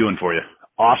 How are we doing for you?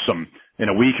 Awesome. In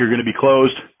a week, you're going to be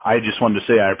closed. I just wanted to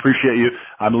say I appreciate you.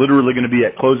 I'm literally going to be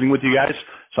at closing with you guys,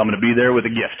 so I'm going to be there with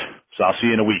a gift. So I'll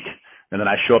see you in a week. And then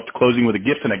I show up to closing with a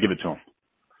gift, and I give it to them.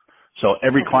 So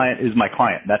every client is my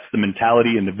client. That's the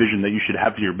mentality and the vision that you should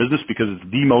have for your business because it's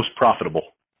the most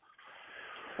profitable.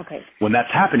 Okay. When that's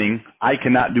happening, I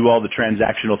cannot do all the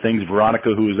transactional things.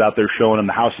 Veronica, who is out there showing them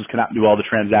the houses, cannot do all the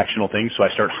transactional things. So I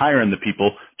start hiring the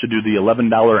people to do the $11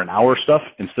 an hour stuff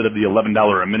instead of the $11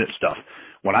 a minute stuff.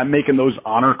 When I'm making those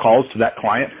honor calls to that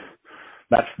client,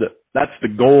 that's the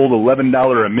gold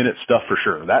 $11 a minute stuff for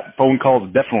sure. That phone call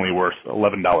is definitely worth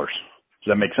 $11. Does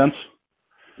that make sense?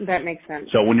 That makes sense.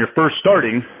 So when you're first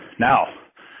starting, now,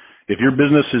 if your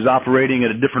business is operating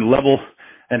at a different level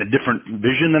and a different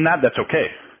vision than that, that's okay.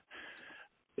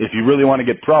 If you really want to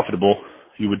get profitable,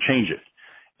 you would change it.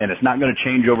 And it's not going to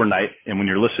change overnight. And when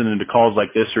you're listening to calls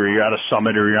like this, or you're at a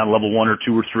summit, or you're on level 1 or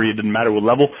 2 or 3, it doesn't matter what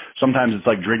level. Sometimes it's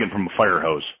like drinking from a fire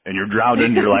hose, and you're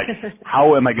drowning. You're like,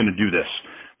 how am I going to do this?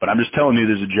 But I'm just telling you,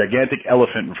 there's a gigantic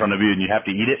elephant in front of you, and you have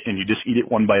to eat it, and you just eat it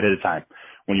one bite at a time.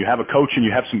 When you have a coach and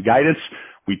you have some guidance,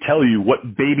 we tell you what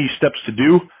baby steps to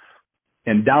do,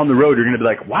 and down the road, you're going to be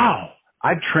like, wow,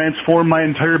 I've transformed my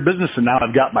entire business, and now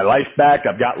I've got my life back.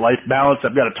 I've got life balance.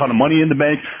 I've got a ton of money in the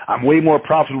bank. I'm way more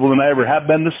profitable than I ever have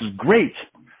been. This is great.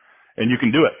 And you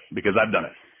can do it because I've done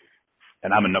it.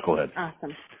 And I'm a knucklehead.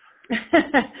 Awesome.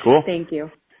 Cool? Thank you.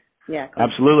 Yeah. Cool.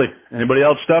 Absolutely. Anybody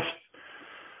else stuff?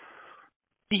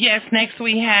 Yes, next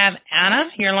we have Anna.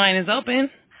 Your line is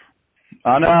open.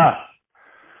 Anna.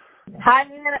 Hi,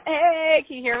 Anna. Hey,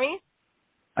 can you hear me?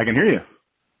 I can hear you.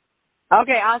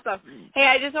 Okay, awesome. Hey,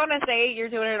 I just want to say you're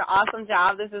doing an awesome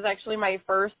job. This is actually my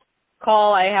first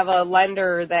call. I have a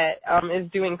lender that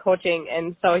is doing coaching,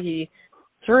 and so he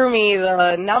threw me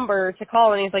the number to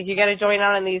call, and he's like, you got to join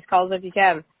on these calls if you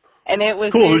can. And it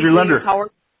was cool. Who's your lender?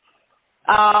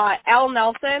 Al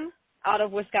Nelson out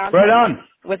of Wisconsin. Right on.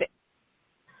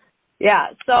 Yeah,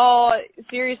 so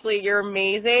seriously, you're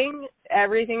amazing.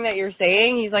 Everything that you're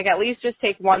saying, he's like, at least just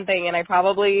take one thing, and I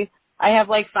have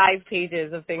like 5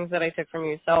 pages of things that I took from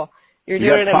you. So you're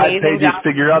doing an amazing job. 5 pages,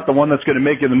 figure out the one that's going to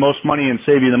make you the most money and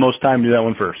save you the most time. Do that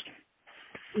one first.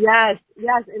 Yes,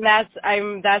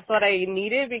 and that's what I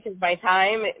needed because my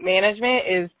time management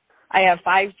is I have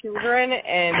 5 children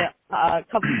and a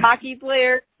couple hockey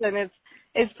players, and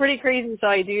it's pretty crazy. So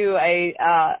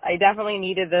I definitely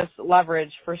needed this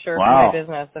leverage for sure for my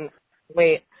business. And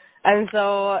wait. I'm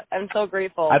so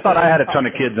grateful. I thought I had a ton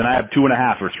of kids, and I have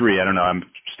 2.5 or 3. I don't know. I'm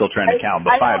still trying to count,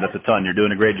 but 5, that's a ton. You're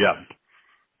doing a great job.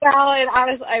 Well, and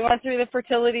honestly, I went through the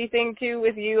fertility thing too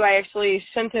with you. I actually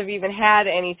shouldn't have even had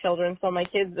any children, so my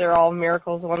kids are all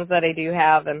miracles, the ones that I do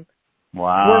have, and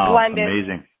we're blended.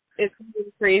 Amazing. It's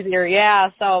crazier, yeah.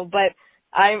 So, but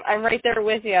I'm right there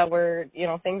with you, where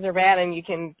things are bad, and you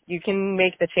can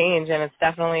make the change, and it's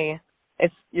definitely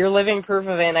you're living proof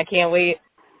of it, and I can't wait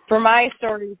for my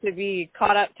story to be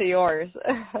caught up to yours.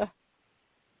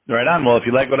 Right on. Well, if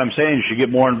you like what I'm saying, you should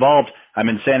get more involved. I'm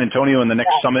in San Antonio, and the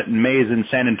next summit in May is in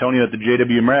San Antonio at the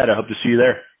JW Marriott. I hope to see you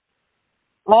there.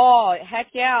 Oh, heck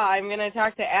yeah. I'm going to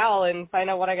talk to Al and find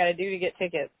out what I got to do to get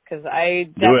tickets because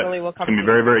I definitely will come. It's going to be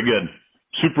very, very good.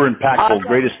 Super impactful. Awesome.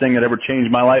 Greatest thing that ever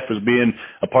changed my life was being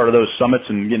a part of those summits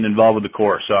and getting involved with the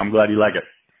Corps. So I'm glad you like it.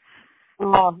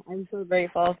 Oh, I'm so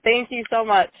grateful. Thank you so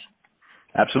much.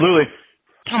 Absolutely.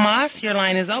 Tomas, your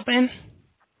line is open.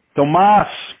 Tomas.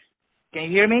 Can you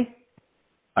hear me?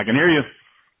 I can hear you.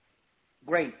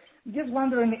 Great. Just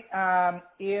wondering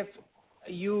if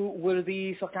you will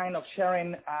be so kind of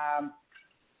sharing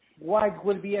what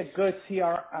will be a good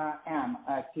CRM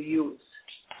to use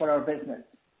for our business.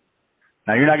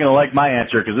 Now, you're not going to like my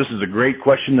answer because this is a great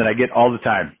question that I get all the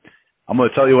time. I'm going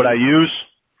to tell you what I use,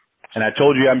 and I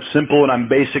told you I'm simple and I'm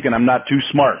basic and I'm not too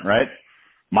smart, right?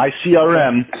 My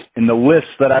CRM and the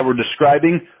lists that I were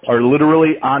describing are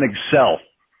literally on Excel,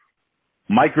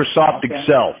 Microsoft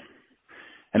Excel.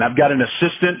 And I've got an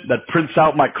assistant that prints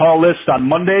out my call list on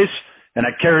Mondays, and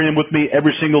I carry him with me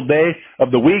every single day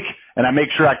of the week, and I make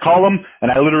sure I call them,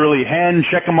 and I literally hand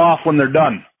check them off when they're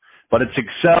done. But it's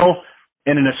Excel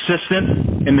and an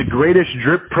assistant, and the greatest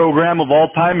drip program of all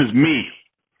time is me,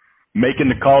 making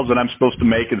the calls that I'm supposed to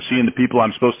make and seeing the people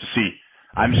I'm supposed to see.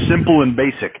 I'm simple and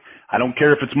basic. I don't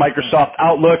care if it's Microsoft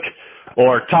Outlook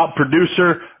or Top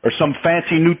Producer or some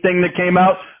fancy new thing that came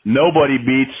out. Nobody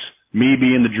beats me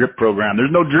being the drip program.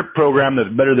 There's no drip program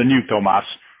that's better than you, Tomas.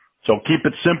 So keep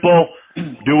it simple.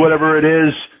 Do whatever it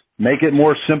is. Make it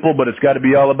more simple, but it's got to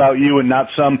be all about you and not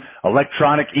some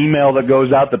electronic email that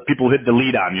goes out that people hit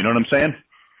delete on. You know what I'm saying?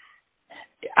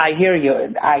 I hear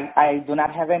you. I do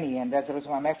not have any, and that's the reason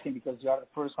why I'm asking, because you are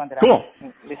the first one that cool. I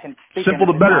listen. Simple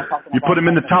the better. You put them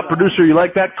in the Top Producer. You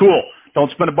like that? Cool. Don't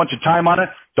spend a bunch of time on it.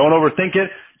 Don't overthink it.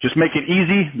 Just make it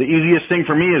easy. The easiest thing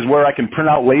for me is where I can print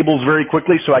out labels very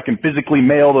quickly so I can physically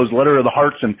mail those letter of the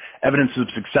hearts and evidence of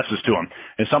successes to them.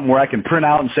 It's something where I can print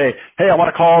out and say, hey, I want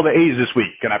to call the A's this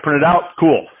week. Can I print it out?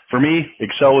 Cool. For me,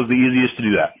 Excel is the easiest to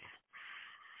do that.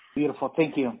 Beautiful.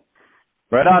 Thank you.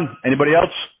 Right on. Anybody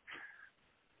else?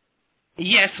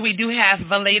 Yes, we do have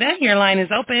Valeda. Your line is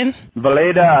open.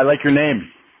 Valeda, I like your name.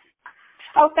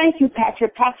 Oh, thank you,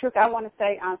 Patrick. Patrick, I want to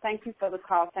say thank you for the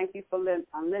call. Thank you for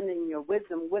lending your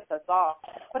wisdom with us all.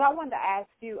 But I wanted to ask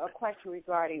you a question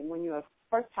regarding when you're a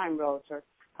first-time realtor.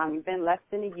 You've been less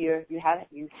than a year. You have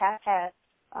had,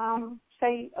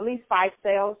 say, at least 5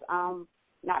 sales,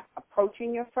 not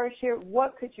approaching your first year.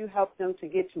 What could you help them to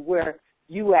get to where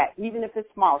you at, even if it's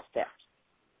small steps?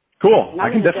 Cool. I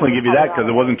can definitely give you that because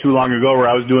it wasn't too long ago where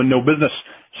I was doing no business.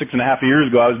 6.5 years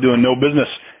ago, I was doing no business.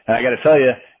 And I got to tell you,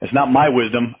 it's not my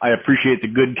wisdom. I appreciate the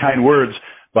good, kind words,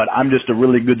 but I'm just a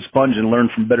really good sponge and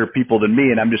learn from better people than me,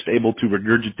 and I'm just able to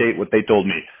regurgitate what they told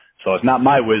me. So it's not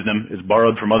my wisdom. It's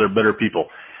borrowed from other better people.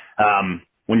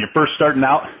 When you're first starting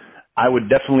out, I would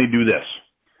definitely do this.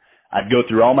 I'd go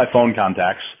through all my phone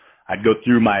contacts. I'd go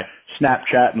through my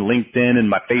Snapchat and LinkedIn and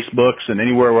my Facebooks and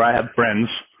anywhere where I have friends.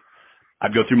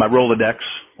 I'd go through my Rolodex,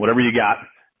 whatever you got,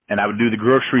 and I would do the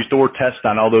grocery store test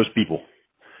on all those people.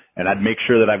 And I'd make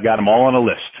sure that I've got them all on a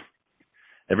list.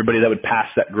 Everybody that would pass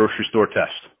that grocery store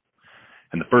test.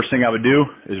 And the first thing I would do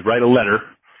is write a letter,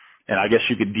 and I guess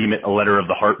you could deem it a letter of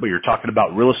the heart, but you're talking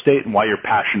about real estate and why you're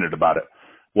passionate about it.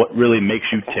 What really makes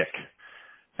you tick.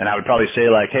 And I would probably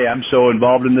say like, hey, I'm so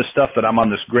involved in this stuff that I'm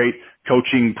on this great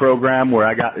coaching program where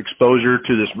I got exposure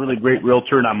to this really great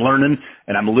realtor and I'm learning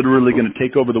and I'm literally going to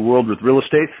take over the world with real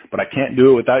estate, but I can't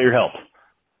do it without your help.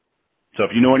 So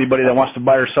if you know anybody that wants to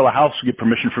buy or sell a house, get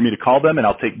permission for me to call them and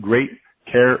I'll take great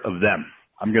care of them.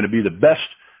 I'm going to be the best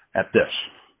at this,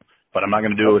 but I'm not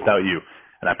going to do it without you.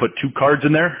 And I put 2 cards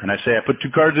in there and I say I put 2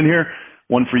 cards in here,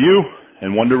 one for you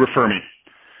and one to refer me.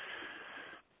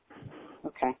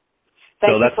 Okay.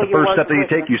 So that's the first step that you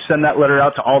take. You send that letter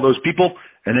out to all those people,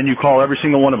 and then you call every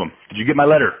single one of them. Did you get my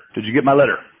letter? Did you get my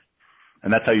letter?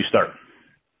 And that's how you start.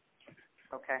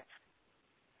 Okay.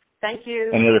 Thank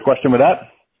you. Any other question with that?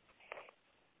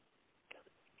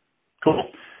 Cool.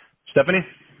 Stephanie?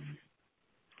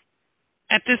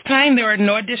 At this time, there are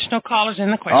no additional callers in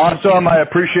the question. Awesome. I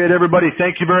appreciate everybody.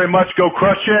 Thank you very much. Go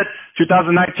crush it.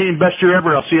 2019, best year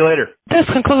ever. I'll see you later. This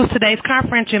concludes today's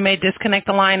conference. You may disconnect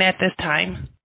the line at this time.